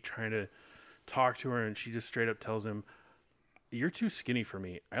crazy, trying to talk to her, and she just straight up tells him, "You're too skinny for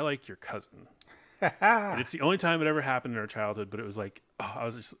me. I like your cousin." And it's the only time it ever happened in our childhood, but it was like, I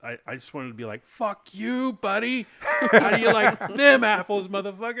just wanted to be like, fuck you, buddy. How do you like them apples,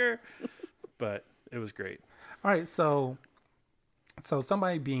 motherfucker? But it was great. All right, so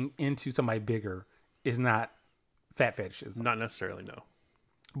somebody being into somebody bigger is not fat fetishism. Not necessarily, no.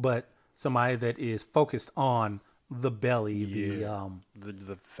 But somebody that is focused on the belly,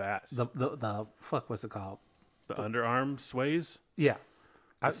 The fats. the fuck, what's it called? The underarm sways? Yeah.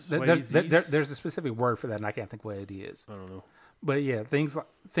 There's a specific word for that, and I can't think what it is. I don't know. But yeah, things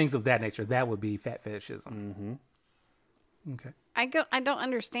of that nature, that would be fat fetishism. Mm-hmm. Okay. I don't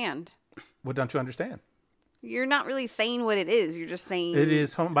understand. What don't you understand? You're not really saying what it is. You're just saying It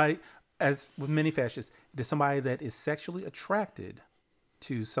is somebody, as with many fetishes, it is somebody that is sexually attracted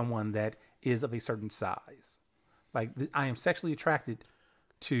to someone that is of a certain size. Like, I am sexually attracted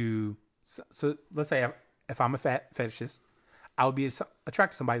to, so let's say if I'm a fat fetishist, I would be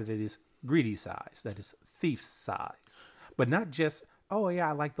attracted to somebody that is greedy size, that is thief size. But not just, oh yeah,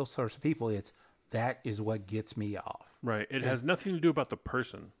 I like those sorts of people. It's, that is what gets me off. Right. It has nothing to do about the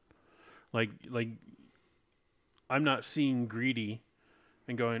person. Like I'm not seeing greedy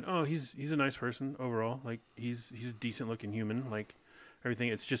and going, oh, he's a nice person overall. Like he's a decent looking human. Like everything.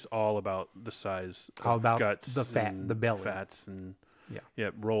 It's just all about the size, All about guts, the fat, and the belly. fats, and Yeah.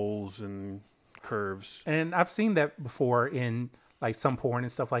 rolls and curves. And I've seen that before in like some porn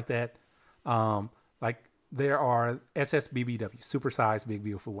and stuff like that. Like there are SSBBW, supersized big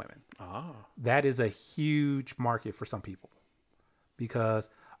beautiful women. That is a huge market for some people because,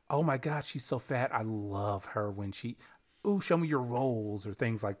 oh my God, she's so fat. I love her when show me your rolls or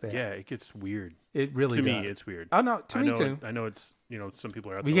things like that. Yeah, it gets weird. It really to does. me, it's weird. Oh no, to me too. I know it's some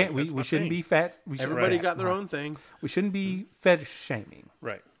people are out We there. can't. Like, We shouldn't be fat. Everybody got their own thing. We shouldn't be fetish shaming.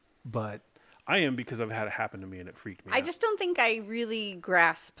 Right. But I am because I've had it happen to me and it freaked me out. I just don't think I really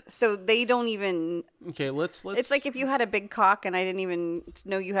grasp. So they don't even. Okay, let's. It's like if you had a big cock and I didn't even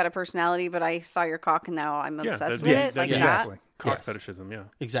know you had a personality, but I saw your cock and now I'm obsessed with it. Like exactly. Cock Yes. fetishism, yeah.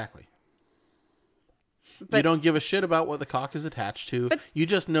 Exactly. But- you don't give a shit about what the cock is attached to. You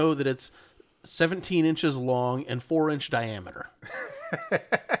just know that it's 17 inches long and 4-inch diameter.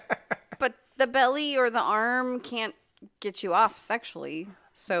 But the belly or the arm can't get you off sexually.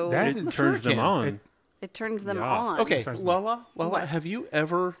 So That It is- turns them can. on. it turns them Yeah. on. Okay, turns me Lala, What? have you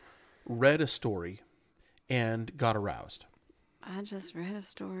ever read a story and got aroused? I just read a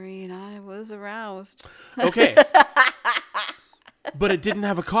story and I was aroused. Okay. But it didn't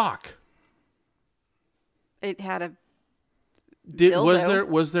have a cock. It had a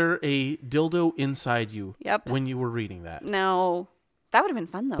Was there a dildo inside you Yep. when you were reading that? no. That would have been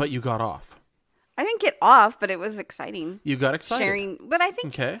fun though. But you got off. I didn't get off, but it was exciting. You got excited. Sharing, but I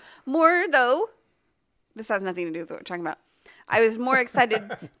think Okay. more though. This has nothing to do with what we're talking about. I was more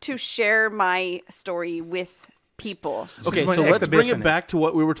excited to share my story with people. Okay, She's so an let's bring it exhibitionist. back to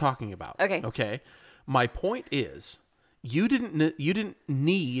what we were talking about. Okay. Okay. My point is, you didn't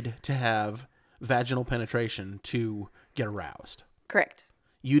need to have vaginal penetration to get aroused. Correct.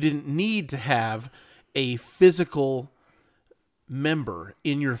 You didn't need to have a physical member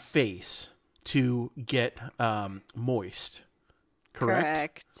in your face to get moist.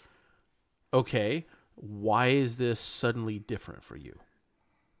 Correct? Okay. Why is this suddenly different for you?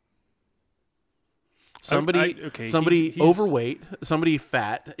 Somebody he's- overweight, somebody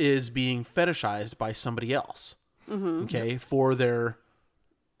fat is being fetishized by somebody else. Mm-hmm. Okay, for their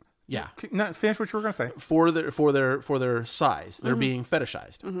No, finish what you were going to say. for their size, they're being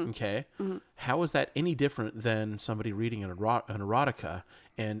fetishized. Mm-hmm. Okay, how is that any different than somebody reading an erotica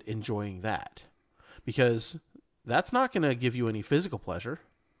and enjoying that? Because that's not going to give you any physical pleasure.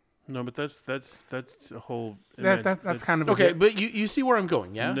 No, but that's a whole. That's kind of Okay, but you see where I'm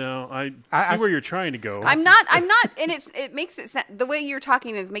going, yeah? No, I I see where you're trying to go. I'm not, and it makes it sound, the way you're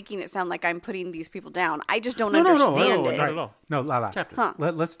talking is making it sound like I'm putting these people down. I just don't understand no, it. not at all. No, Lala. Captain. Huh.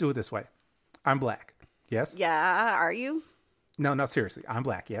 Let's do it this way. I'm black. Yes. Yeah, are you? No, seriously. I'm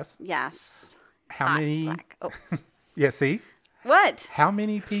black. Yes. Yes. How Hot many? black. Oh. Yeah. See, What? how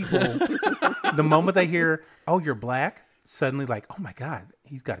many people, the moment they hear, "Oh, you're black," suddenly like, "Oh my God,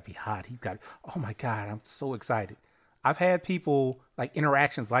 he's got to be hot. He's got. Oh my God, I'm so excited." I've had people like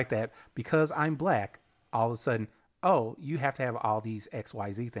interactions like that because I'm black. All of a sudden, oh, you have to have all these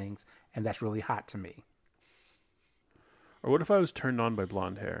XYZ things, and that's really hot to me. Or what if I was turned on by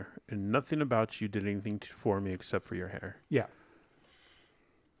blonde hair and nothing about you did anything for me except for your hair? Yeah.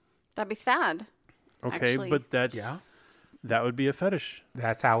 That'd be sad. Okay, Actually. but that would be a fetish.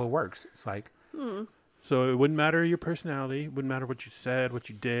 That's how it works. It's like, So it wouldn't matter your personality, wouldn't matter what you said, what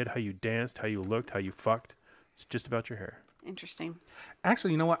you did, how you danced, how you looked, how you fucked. It's just about your hair. Interesting.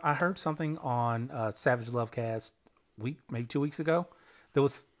 Actually, you know what? I heard something on Savage Lovecast maybe 2 weeks ago that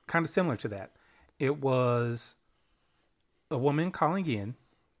was kind of similar to that. It was a woman calling in,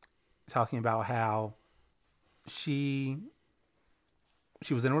 talking about how she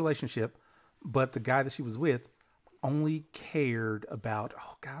was in a relationship, but the guy that she was with only cared about,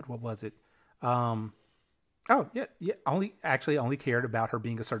 oh God, what was it? Only cared about her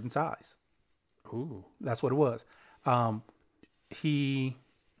being a certain size. Ooh. That's what it was. I'm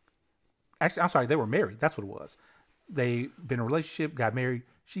sorry, they were married. That's what it was. They've been in a relationship, got married.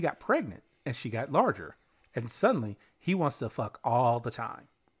 She got pregnant and she got larger. And suddenly he wants to fuck all the time.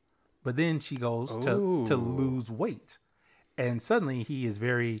 But then she goes to lose weight. And suddenly he is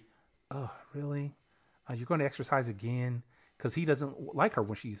very, oh, really? You're going to exercise again? Because he doesn't like her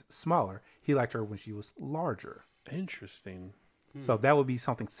when she's smaller. He liked her when she was larger. Interesting. So that would be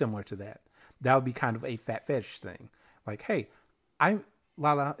something similar to that. That would be kind of a fat fetish thing. Like, hey,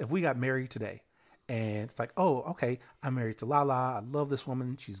 Lala, if we got married today, and it's like, oh, okay, I'm married to Lala. I love this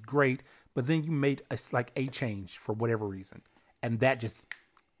woman. She's great. But then you made a change for whatever reason. And that just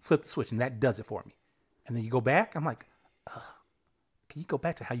flipped the switch, and that does it for me. And then you go back. I'm like, can you go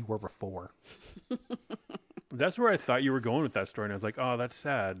back to how you were before? That's where I thought you were going with that story. And I was like, oh, that's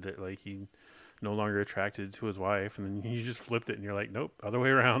sad that like he no longer attracted to his wife. And then you just flipped it and you're like, nope, other way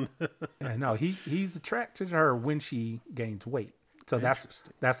around. Yeah, no, he's attracted to her when she gains weight. So that's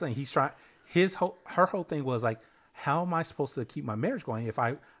the thing. He's trying. Her whole thing was like, how am I supposed to keep my marriage going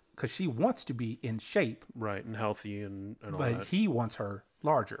because she wants to be in shape. Right. And healthy and all that. But he wants her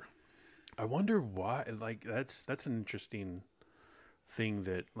larger. I wonder why, like that's an interesting thing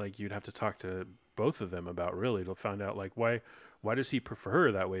that like you'd have to talk to both of them about really to find out like why does he prefer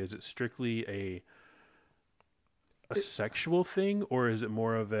her that way? Is it strictly a sexual thing, or is it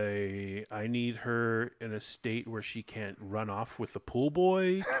more of a I need her in a state where she can't run off with the pool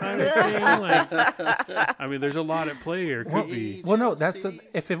boy kind of thing? Like, I mean, there's a lot at play here. Could be. Well, no,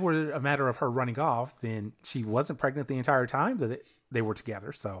 if it were a matter of her running off, then she wasn't pregnant the entire time that they were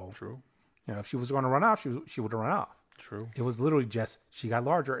together. So True. You know, if she was going to run off, she would have run off. True. It was literally just she got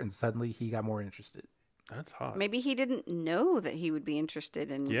larger and suddenly he got more interested. That's hot. Maybe he didn't know that he would be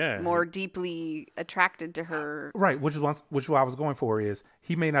interested and more deeply attracted to her. Right, which what I was going for is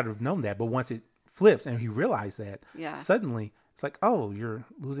he may not have known that, but once it flips and he realized that, suddenly it's like, oh, you're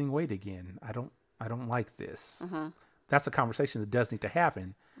losing weight again. I don't like this. That's a conversation that does need to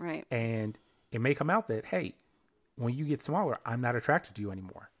happen. Right. And it may come out that, hey, when you get smaller, I'm not attracted to you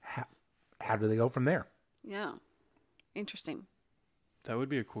anymore. How do they go from there? Yeah. Interesting. That would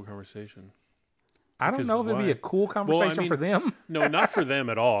be a cool conversation. I don't know if it'd be a cool conversation for them. No, not for them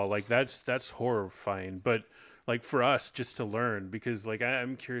at all. Like that's horrifying. But like for us, just to learn, because like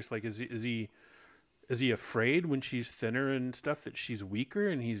I'm curious. Like, is he afraid when she's thinner and stuff that she's weaker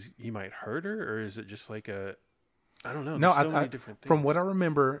and he might hurt her, or is it just like I don't know. No, There's so many different things. From what I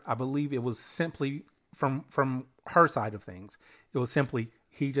remember, I believe it was simply from her side of things. It was simply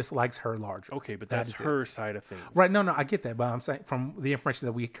he just likes her larger. Okay, but that's her side of things. Right. No, I get that. But I'm saying from the information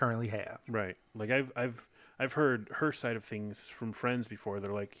that we currently have. Right. Like I've heard her side of things from friends before.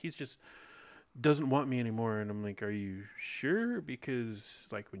 They're like, he's just doesn't want me anymore. And I'm like, are you sure? Because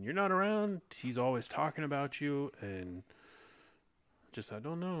like when you're not around, he's always talking about you. And just, I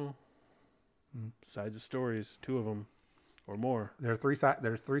don't know. Sides of stories, 2 of them or more. There's 3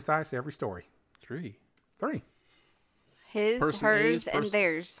 sides to every story. 3. His, Person hers, A's, and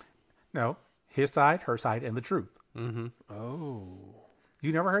theirs. No, his side, her side, and the truth. Mm-hmm. Oh.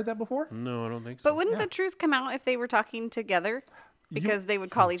 You never heard that before? No, I don't think so. But wouldn't the truth come out if they were talking together? Because they would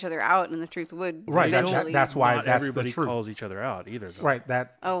call each other out, and the truth would eventually. That's why not that's everybody the truth. calls each other out either. Though. Right.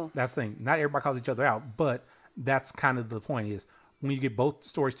 That's the thing. Not everybody calls each other out, but that's kind of the point is when you get both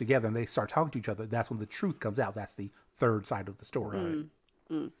stories together and they start talking to each other, that's when the truth comes out. That's the third side of the story.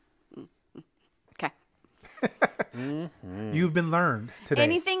 Okay. You've been learned today.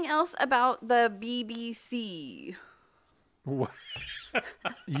 Anything else about the BBC?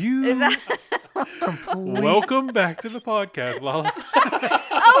 You Is that? Welcome back to the podcast, Lala.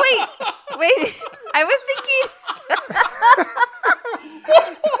 Oh wait! I was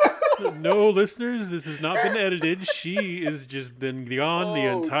thinking. No, listeners, this has not been edited. She has just been gone the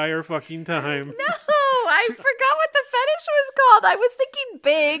entire fucking time. No, I forgot what the fetish was called. I was thinking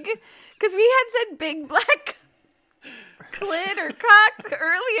big because we had said big black clit or cock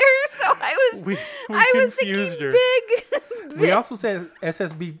earlier, so I was confused thinking her. big. We also said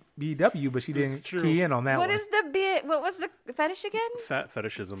SSBW, but she didn't key in on that What one. is the bit? What was the fetish again? Fat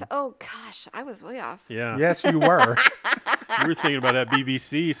fetishism. Oh gosh, I was way off. Yeah. Yes, you were. You were thinking about that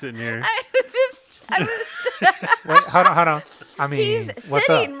BBC sitting here. I was just Wait, hold on. I mean, He's what's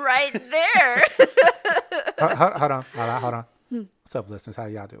sitting up? right there. Hold on. What's up, listeners? How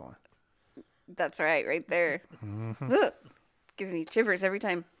y'all doing? That's right there. Ugh. Gives me shivers every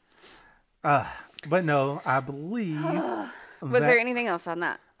time. But no, I believe. Was there anything else on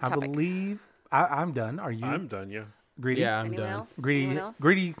that I topic? believe I'm done. Are you? I'm done. Yeah. Greedy. Yeah, I'm Anyone done. else? Greedy. Anyone else?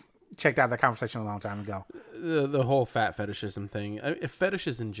 Greedy checked out that conversation a long time ago. The whole fat fetishism thing.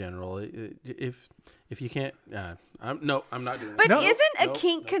 Fetishes in general. If you can't, I'm not doing But it. No. isn't a Nope,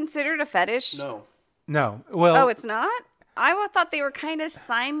 kink considered a fetish? No, No. Well. Oh, it's not? I thought they were kind of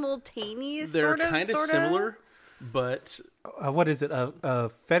simultaneous, they're sort of. kind of similar, but what is it? A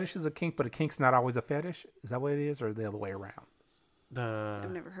fetish is a kink, but a kink's not always a fetish. Is that what it is, or the other way around?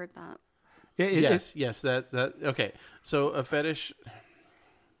 I've never heard that. Yes. That okay. So a fetish,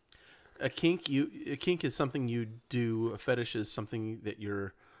 a kink is something you do. A fetish is something that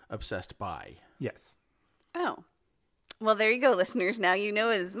you're obsessed by. Yes. Oh. Well, there you go, listeners. Now you know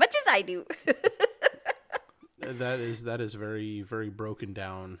as much as I do. That is very, very broken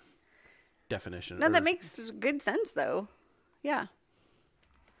down definition. No, that makes good sense, though. Yeah.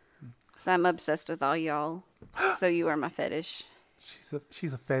 So I'm obsessed with all y'all. So you are my fetish.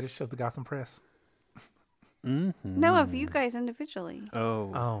 She's a fetish of the Gotham Press. No, of you guys individually.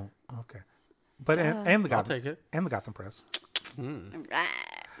 Oh. Oh, okay. But and the Gotham, I'll take it. and the Gotham Press. Right.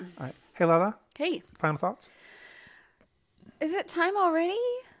 All right. Hey, Lala, Hey, final thoughts? is it time already?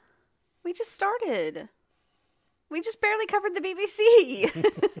 We just started. We just barely covered the BBC.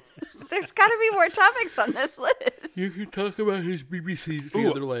 There's got to be more topics on this list. You can talk about his BBC Ooh,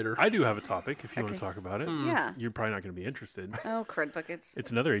 together later. I do have a topic if you want to talk about it. Yeah. You're probably not going to be interested. Oh, crud buckets.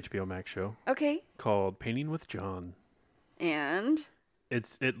 It's another HBO Max show Okay. called Painting with John. And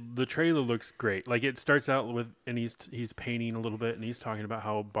The trailer looks great. Like it starts out with, and he's painting a little bit, and he's talking about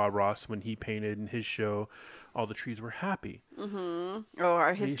how Bob Ross, when he painted in his show, all the trees were happy. oh,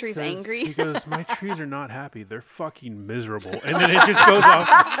 are his He trees says- angry? He goes, "My trees are not happy. They're fucking miserable." And then it just goes off.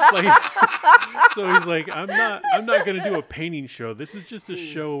 Like, so he's like, "I'm not going to do a painting show. This is just a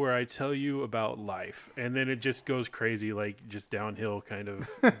show where I tell you about life." And then it just goes crazy, like just downhill kind of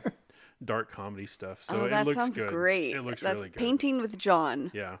dark comedy stuff. So Oh, it that looks sounds good. great. It looks That's really good. Painting with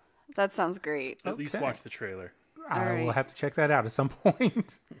John. Yeah. That sounds great. At least Okay. watch the trailer. I will right. have to check that out at some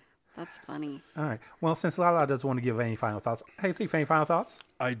point. That's funny. All right. Well, since Lala doesn't want to give any final thoughts, hey, Thief, any final thoughts?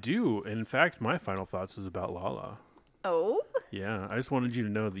 I do. In fact, my final thoughts is about Lala. Oh? Yeah, I just wanted you to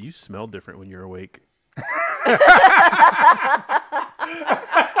know that you smell different when you're awake.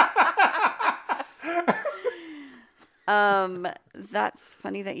 That's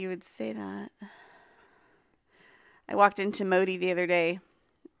funny that you would say that. I walked into Modi the other day,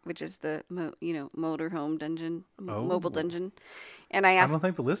 which is the motorhome dungeon, mobile dungeon, and I I asked, don't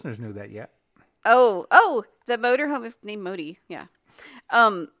think the listeners knew that yet. "Oh, the motorhome is named Modi." Yeah.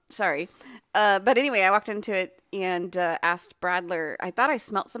 Sorry. But anyway, I walked into it and asked Bradler. I thought I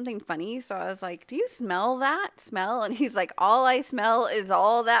smelled something funny, so I was like, "Do you smell that smell?" And he's like, "All I smell is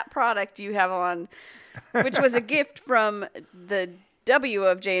all that product you have on," which was a gift from the W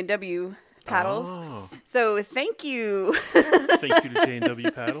of J&W paddles. Oh, So thank you thank you to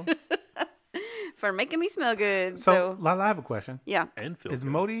J&W Paddles for making me smell good. So, So Lala, I have a question. yeah, and Phil. Is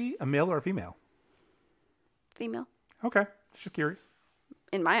Modi a male or a female? female Okay. Just curious.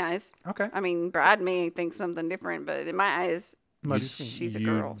 in my eyes. Okay. I mean, Brad may think something different, but in my eyes, Modi's female. she's a you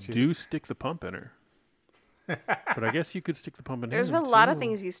girl. do stick the pump in her. But I guess you could stick the pump in There's him, a lot of too.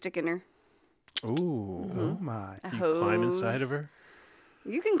 things you stick in her. Ooh. Oh, my. A You climb inside hose. of her?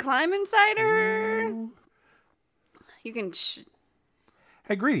 You can climb inside her. You can.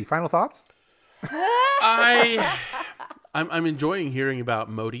 Hey, Greedy, final thoughts? I'm enjoying hearing about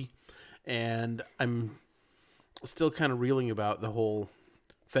Modi, and I'm still kind of reeling about the whole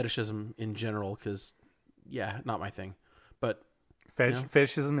fetishism in general because, yeah, not my thing. But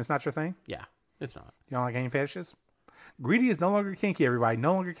Fetishism is not your thing? yeah, it's not. You don't like any fetishes? Greedy is no longer kinky, everybody.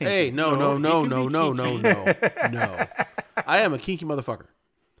 No longer kinky. Hey, no. I am a kinky motherfucker.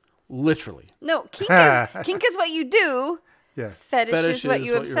 Literally. No, kink is what you do. Yes. Fetish is what you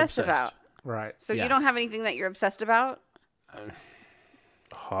you're obsess about. Right. So Yeah. you don't have anything that you're obsessed about?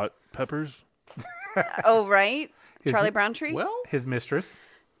 Hot peppers? Oh, right. Charlie Brown Tree? Well, His mistress.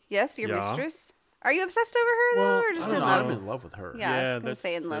 Yes, your Yeah. mistress. Are you obsessed over her, though, or I just don't in know. love? I'm in love with her. Yeah, I was Yeah, going to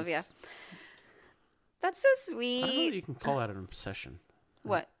say in love, yeah. that's- That's so I don't know that sweet. you can call that an obsession.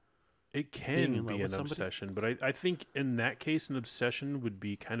 What? It Being can in love be with an somebody? obsession, but I think in that case, an obsession would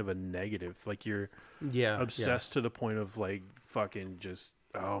be kind of a negative. Like you're Yeah. obsessed to the point of like fucking just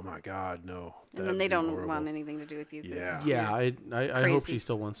Oh my God, no. And then they don't want anything to do with you. 'Cause Yeah, I hope crazy. she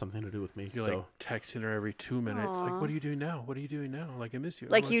still wants something to do with me. You're so like texting her every 2 minutes. Like, what are you doing now? What are you doing now? Like, I miss you.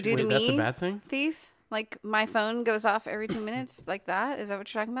 I Like want you do to Wait, me. that's a bad thing? Thief. Like my phone goes off every 2 minutes, like that. Is that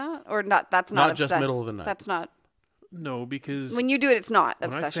what you're talking about? Or not? That's Not not just obsessed. middle of the night. That's not. No, because When you do it, it's not when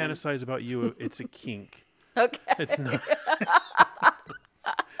obsession. I fantasize about you, it's a kink. Okay. It's not.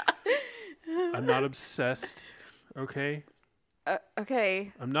 I'm not obsessed. Okay,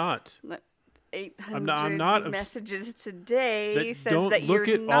 Okay. I'm not. 800 I'm not messages today That- says don't that look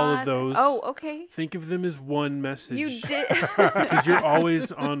you're at not. all of those. Oh, okay. Think of them as one message. You did. Because you're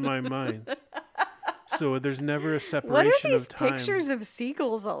always on my mind. So there's never a separation What are these of time. pictures of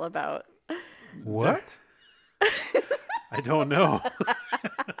seagulls all about? What? I don't know.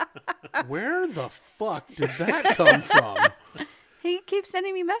 Where the fuck did that come from? He keeps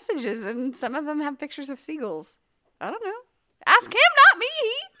sending me messages, and some of them have pictures of seagulls. I don't know. Ask him, not me.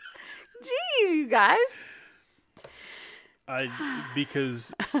 Jeez, you guys.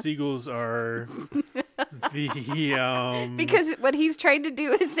 Because seagulls are the Because what he's trying to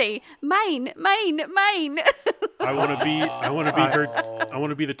do is say, mine, mine, mine. I want to be her. I want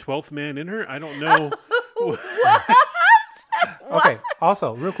to be the 12th man in her. I don't know. Okay.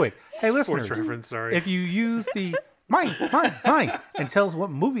 Also, real quick. Hey, Sports listeners. reference. Sorry. If you use the mine, and tell us what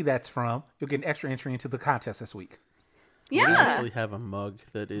movie that's from, you'll get an extra entry into the contest this week. I Yeah. actually have a mug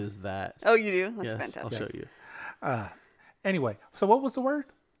that is that. Oh, you do? That's Yes, fantastic. I'll show you. Anyway, so what was the word?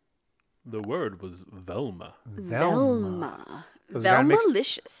 The word was Velma. Velma. we gotta make-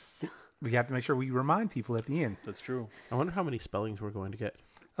 Velmalicious. We have to make sure we remind people at the end. That's true. I wonder how many spellings we're going to get.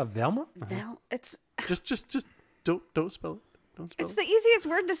 Of Velma? It's Just don't spell it. Don't spell it's it. the easiest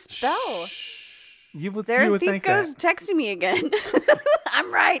word to spell. You would There, think Thief goes that. texting me again.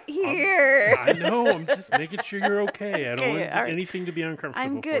 I'm right here. I know. I'm just making sure you're okay. I don't Okay, want all right. anything to be uncomfortable.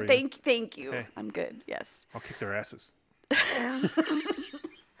 I'm For good. you. Thank you. Okay. I'm good. Yes. I'll kick their asses.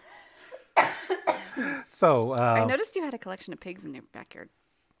 So, I noticed you had a collection of pigs in your backyard.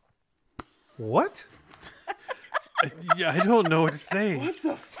 what? Yeah, I don't know what to say. What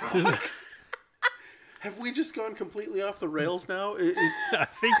the fuck? Have we just gone completely off the rails now? I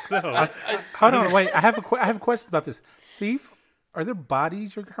think so. Hold on, wait. I have a question about this. Thief, are there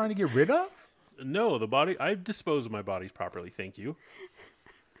bodies you're trying to get rid of? No, the body. I dispose of my bodies properly. Thank you.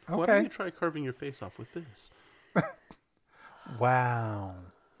 Why don't you try carving your face off with this? Wow.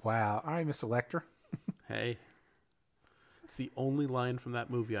 All right, Mr. Lecter. Hey. It's the only line from that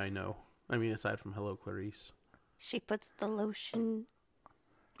movie I know. I mean, aside from Hello, Clarice. She puts the lotion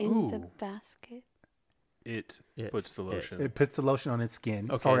in Ooh. the basket. It puts the lotion. It puts the lotion on its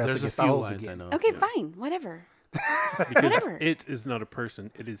skin. Okay, or else there's it a gets few holes lines again. I know. Okay, fine. Whatever. Because Whatever. it is not a person.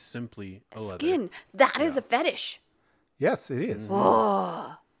 It is simply a leather. Skin. That is a fetish. Yes, it is.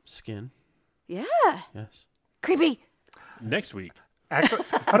 Oh. Skin. Yeah. Yes. Creepy. Next week. Actually,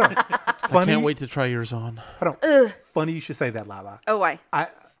 hold on. I Funny, can't wait to try yours on. Hold on. Funny you should say that, Lala. Oh, why?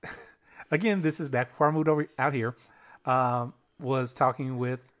 Again, this is back before I moved out here. Was talking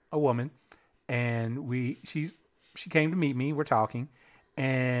with a woman, and she came to meet me. We're talking,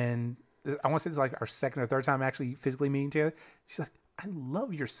 and I want to say it's like our second or third time actually physically meeting together. She's like, "I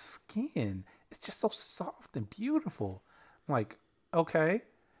love your skin. It's just so soft and beautiful." I'm like, "Okay,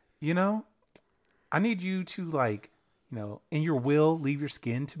 I need you to in your will, leave your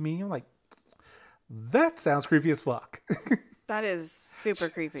skin to me." I'm like, that sounds creepy as fuck. That is super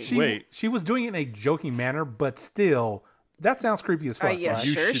creepy. Wait. She was doing it in a joking manner, but still, that sounds creepy as fuck. Are you right?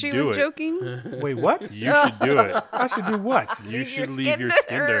 You sure should she do was it. joking? Wait, what? You should do it. I should do what? You should your leave skin your to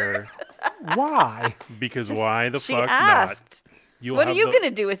skin to her. her. Why? Because why the She fuck asked. not? You'll What are have you the- going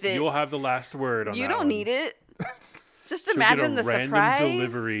to do with it? You'll have the last word on You that don't one. need it. Just She'll imagine get the a random surprise.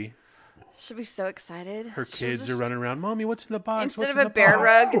 delivery. She'll be so excited. Her She'll kids are just- running around. Mommy, what's in the box? Instead What's of in a the bear box?"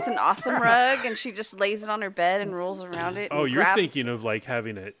 rug, it's an awesome rug, and she just lays it on her bed and rolls around it. Oh, and you're grabs- thinking of like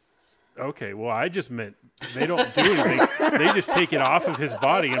having it. Okay, well, I just meant they don't do anything. They just take it off of his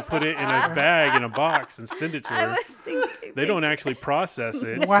body and put it in a bag in a box and send it to I her. was thinking. They don't actually process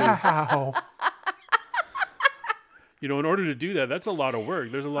it. 'cause, Wow. in order to do that, that's a lot of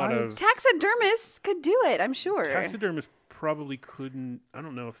work. There's a lot of Taxidermists could do it, I'm sure. taxidermists probably couldn't. I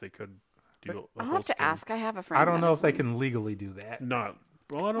don't know if they could do. I'll have to ask. I have a friend. I don't that know has if they one. can legally do that. Not.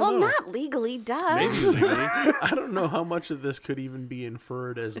 Well, I don't Well, know. not legally, duh. Maybe legally. I don't know how much of this could even be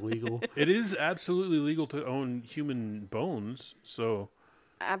inferred as legal. It is absolutely legal to own human bones. So,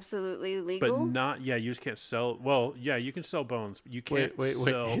 Absolutely but legal. not. Yeah, you just can't sell. Well, yeah, you can sell bones, but you can't Wait.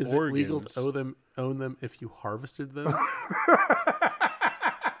 sell Is organs. it legal to own them if you harvested them?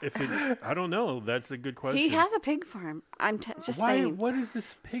 If it's, I don't know. That's a good question. He has a pig farm. I'm just Why? saying. What is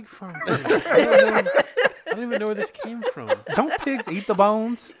this pig farm thing? I don't even know where this came from. Don't pigs eat the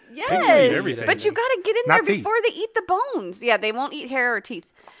bones? Yes, everything. but you got to get in Not there teeth. before they eat the bones. Yeah, they won't eat hair or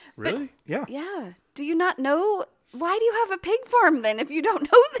teeth. Really? Yeah. Yeah. Do you not know? Why do you have a pig farm then if you don't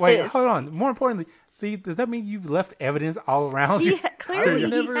know this? Wait, hold on. More importantly, see, does that mean you've left evidence all around you? Yeah, clearly I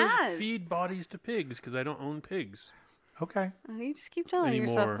he never has. feed bodies to pigs because I don't own pigs. Okay. You just keep telling Anymore.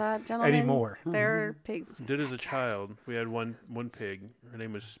 yourself that, gentlemen. Anymore. There are pigs. Did as a child. We had one pig. Her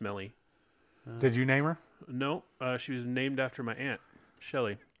name was Smelly. Did you name her? No, she was named after my aunt,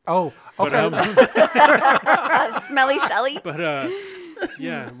 Shelly. Oh, But, okay. Smelly Shelly. But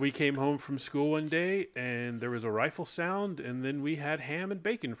yeah, we came home from school one day and there was a rifle sound, and then we had ham and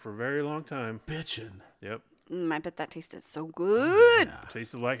bacon for a very long time. Bitchin'. Yep, I bet that tasted so good.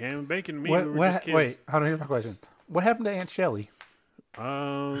 tasted like ham and bacon to me. We were just kids. Wait, hold on. Here's my question. What happened to Aunt Shelley?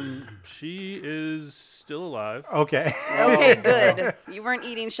 She is still alive. Okay. Okay, good. You weren't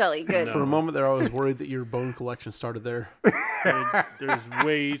eating Shelly. Good. For a moment there, I was worried that your bone collection started there. There's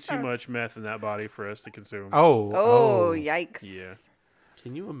way too much meth in that body for us to consume. Oh, yikes. Yeah.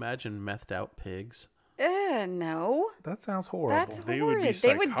 Can you imagine methed out pigs? No. That sounds horrible. That's They would be horrid.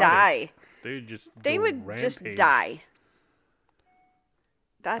 They would psychotic. die. They Would rampage. just die.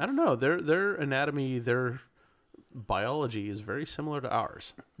 That's, I don't know. Their anatomy, their biology is very similar to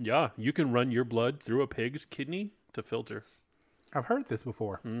ours. Yeah, you can run your blood through a pig's kidney to filter. I've heard this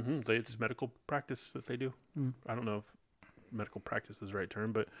before. It's medical practice that they do. I don't know if medical practice is the right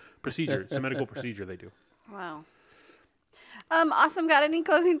term, but procedure. It's a medical procedure they do. Wow. Awesome. Got any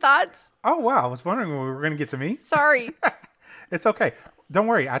closing thoughts? Oh, wow. I was wondering when we were going to get to me. Sorry. It's okay. Don't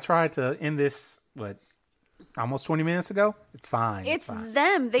worry. I tried to end this, almost 20 minutes ago? It's fine. It's fine.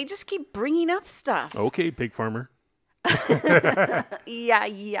 them. They just keep bringing up stuff. Okay, pig farmer. Yeah,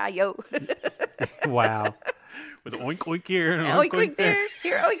 yo. Wow. With oink oink here and Oink, oink there.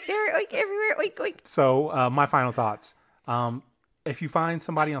 Here, oink there. Oink everywhere. Oink, oink. So, my final thoughts. If you find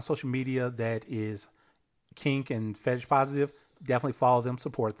somebody on social media that is kink and fetish positive, definitely follow them,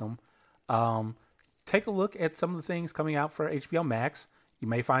 support them. Take a look at some of the things coming out for HBO Max. You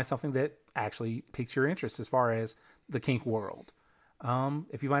may find something that actually piques your interest as far as the kink world.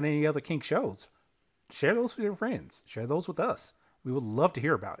 If you find any other kink shows, share those with your friends. Share those with us. We would love to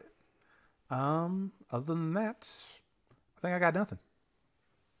hear about it. Other than that, I think I got nothing.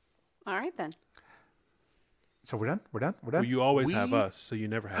 All right, then. So we're done? We're done? Well, you always have us, so you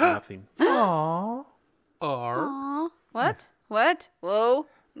never have nothing. Aww. Are What? What? Whoa.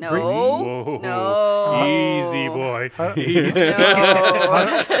 No. Whoa. No. Easy, boy. Easy.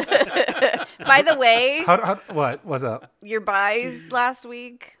 By the way, What? What's up? your buys last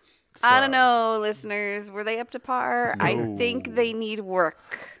week, I don't know, listeners. Were they up to par? I think they need work.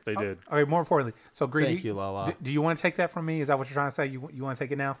 They did. Okay, more importantly, so Greedy, Thank you, Lala. do you want to take that from me? Is that what you're trying to say? You want to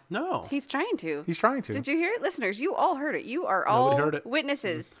take it now? no. He's trying to. He's trying to. Did you hear it? Listeners, you all heard it. You are Nobody all heard it.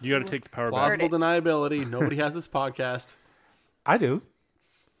 witnesses. You got to take the power back. Plausible Heard it. deniability. Nobody has this podcast. I do.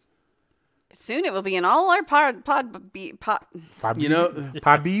 Soon it will be in all our pod. You know,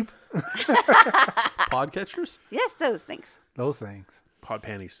 Podbeeb? podcatchers? Yes, those things. Those things. Pod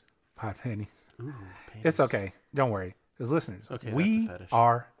panties. Pod panties. Ooh, It's okay. Don't worry. Because listeners, Okay, that's we a fetish.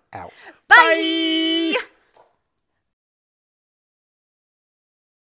 are out. Bye.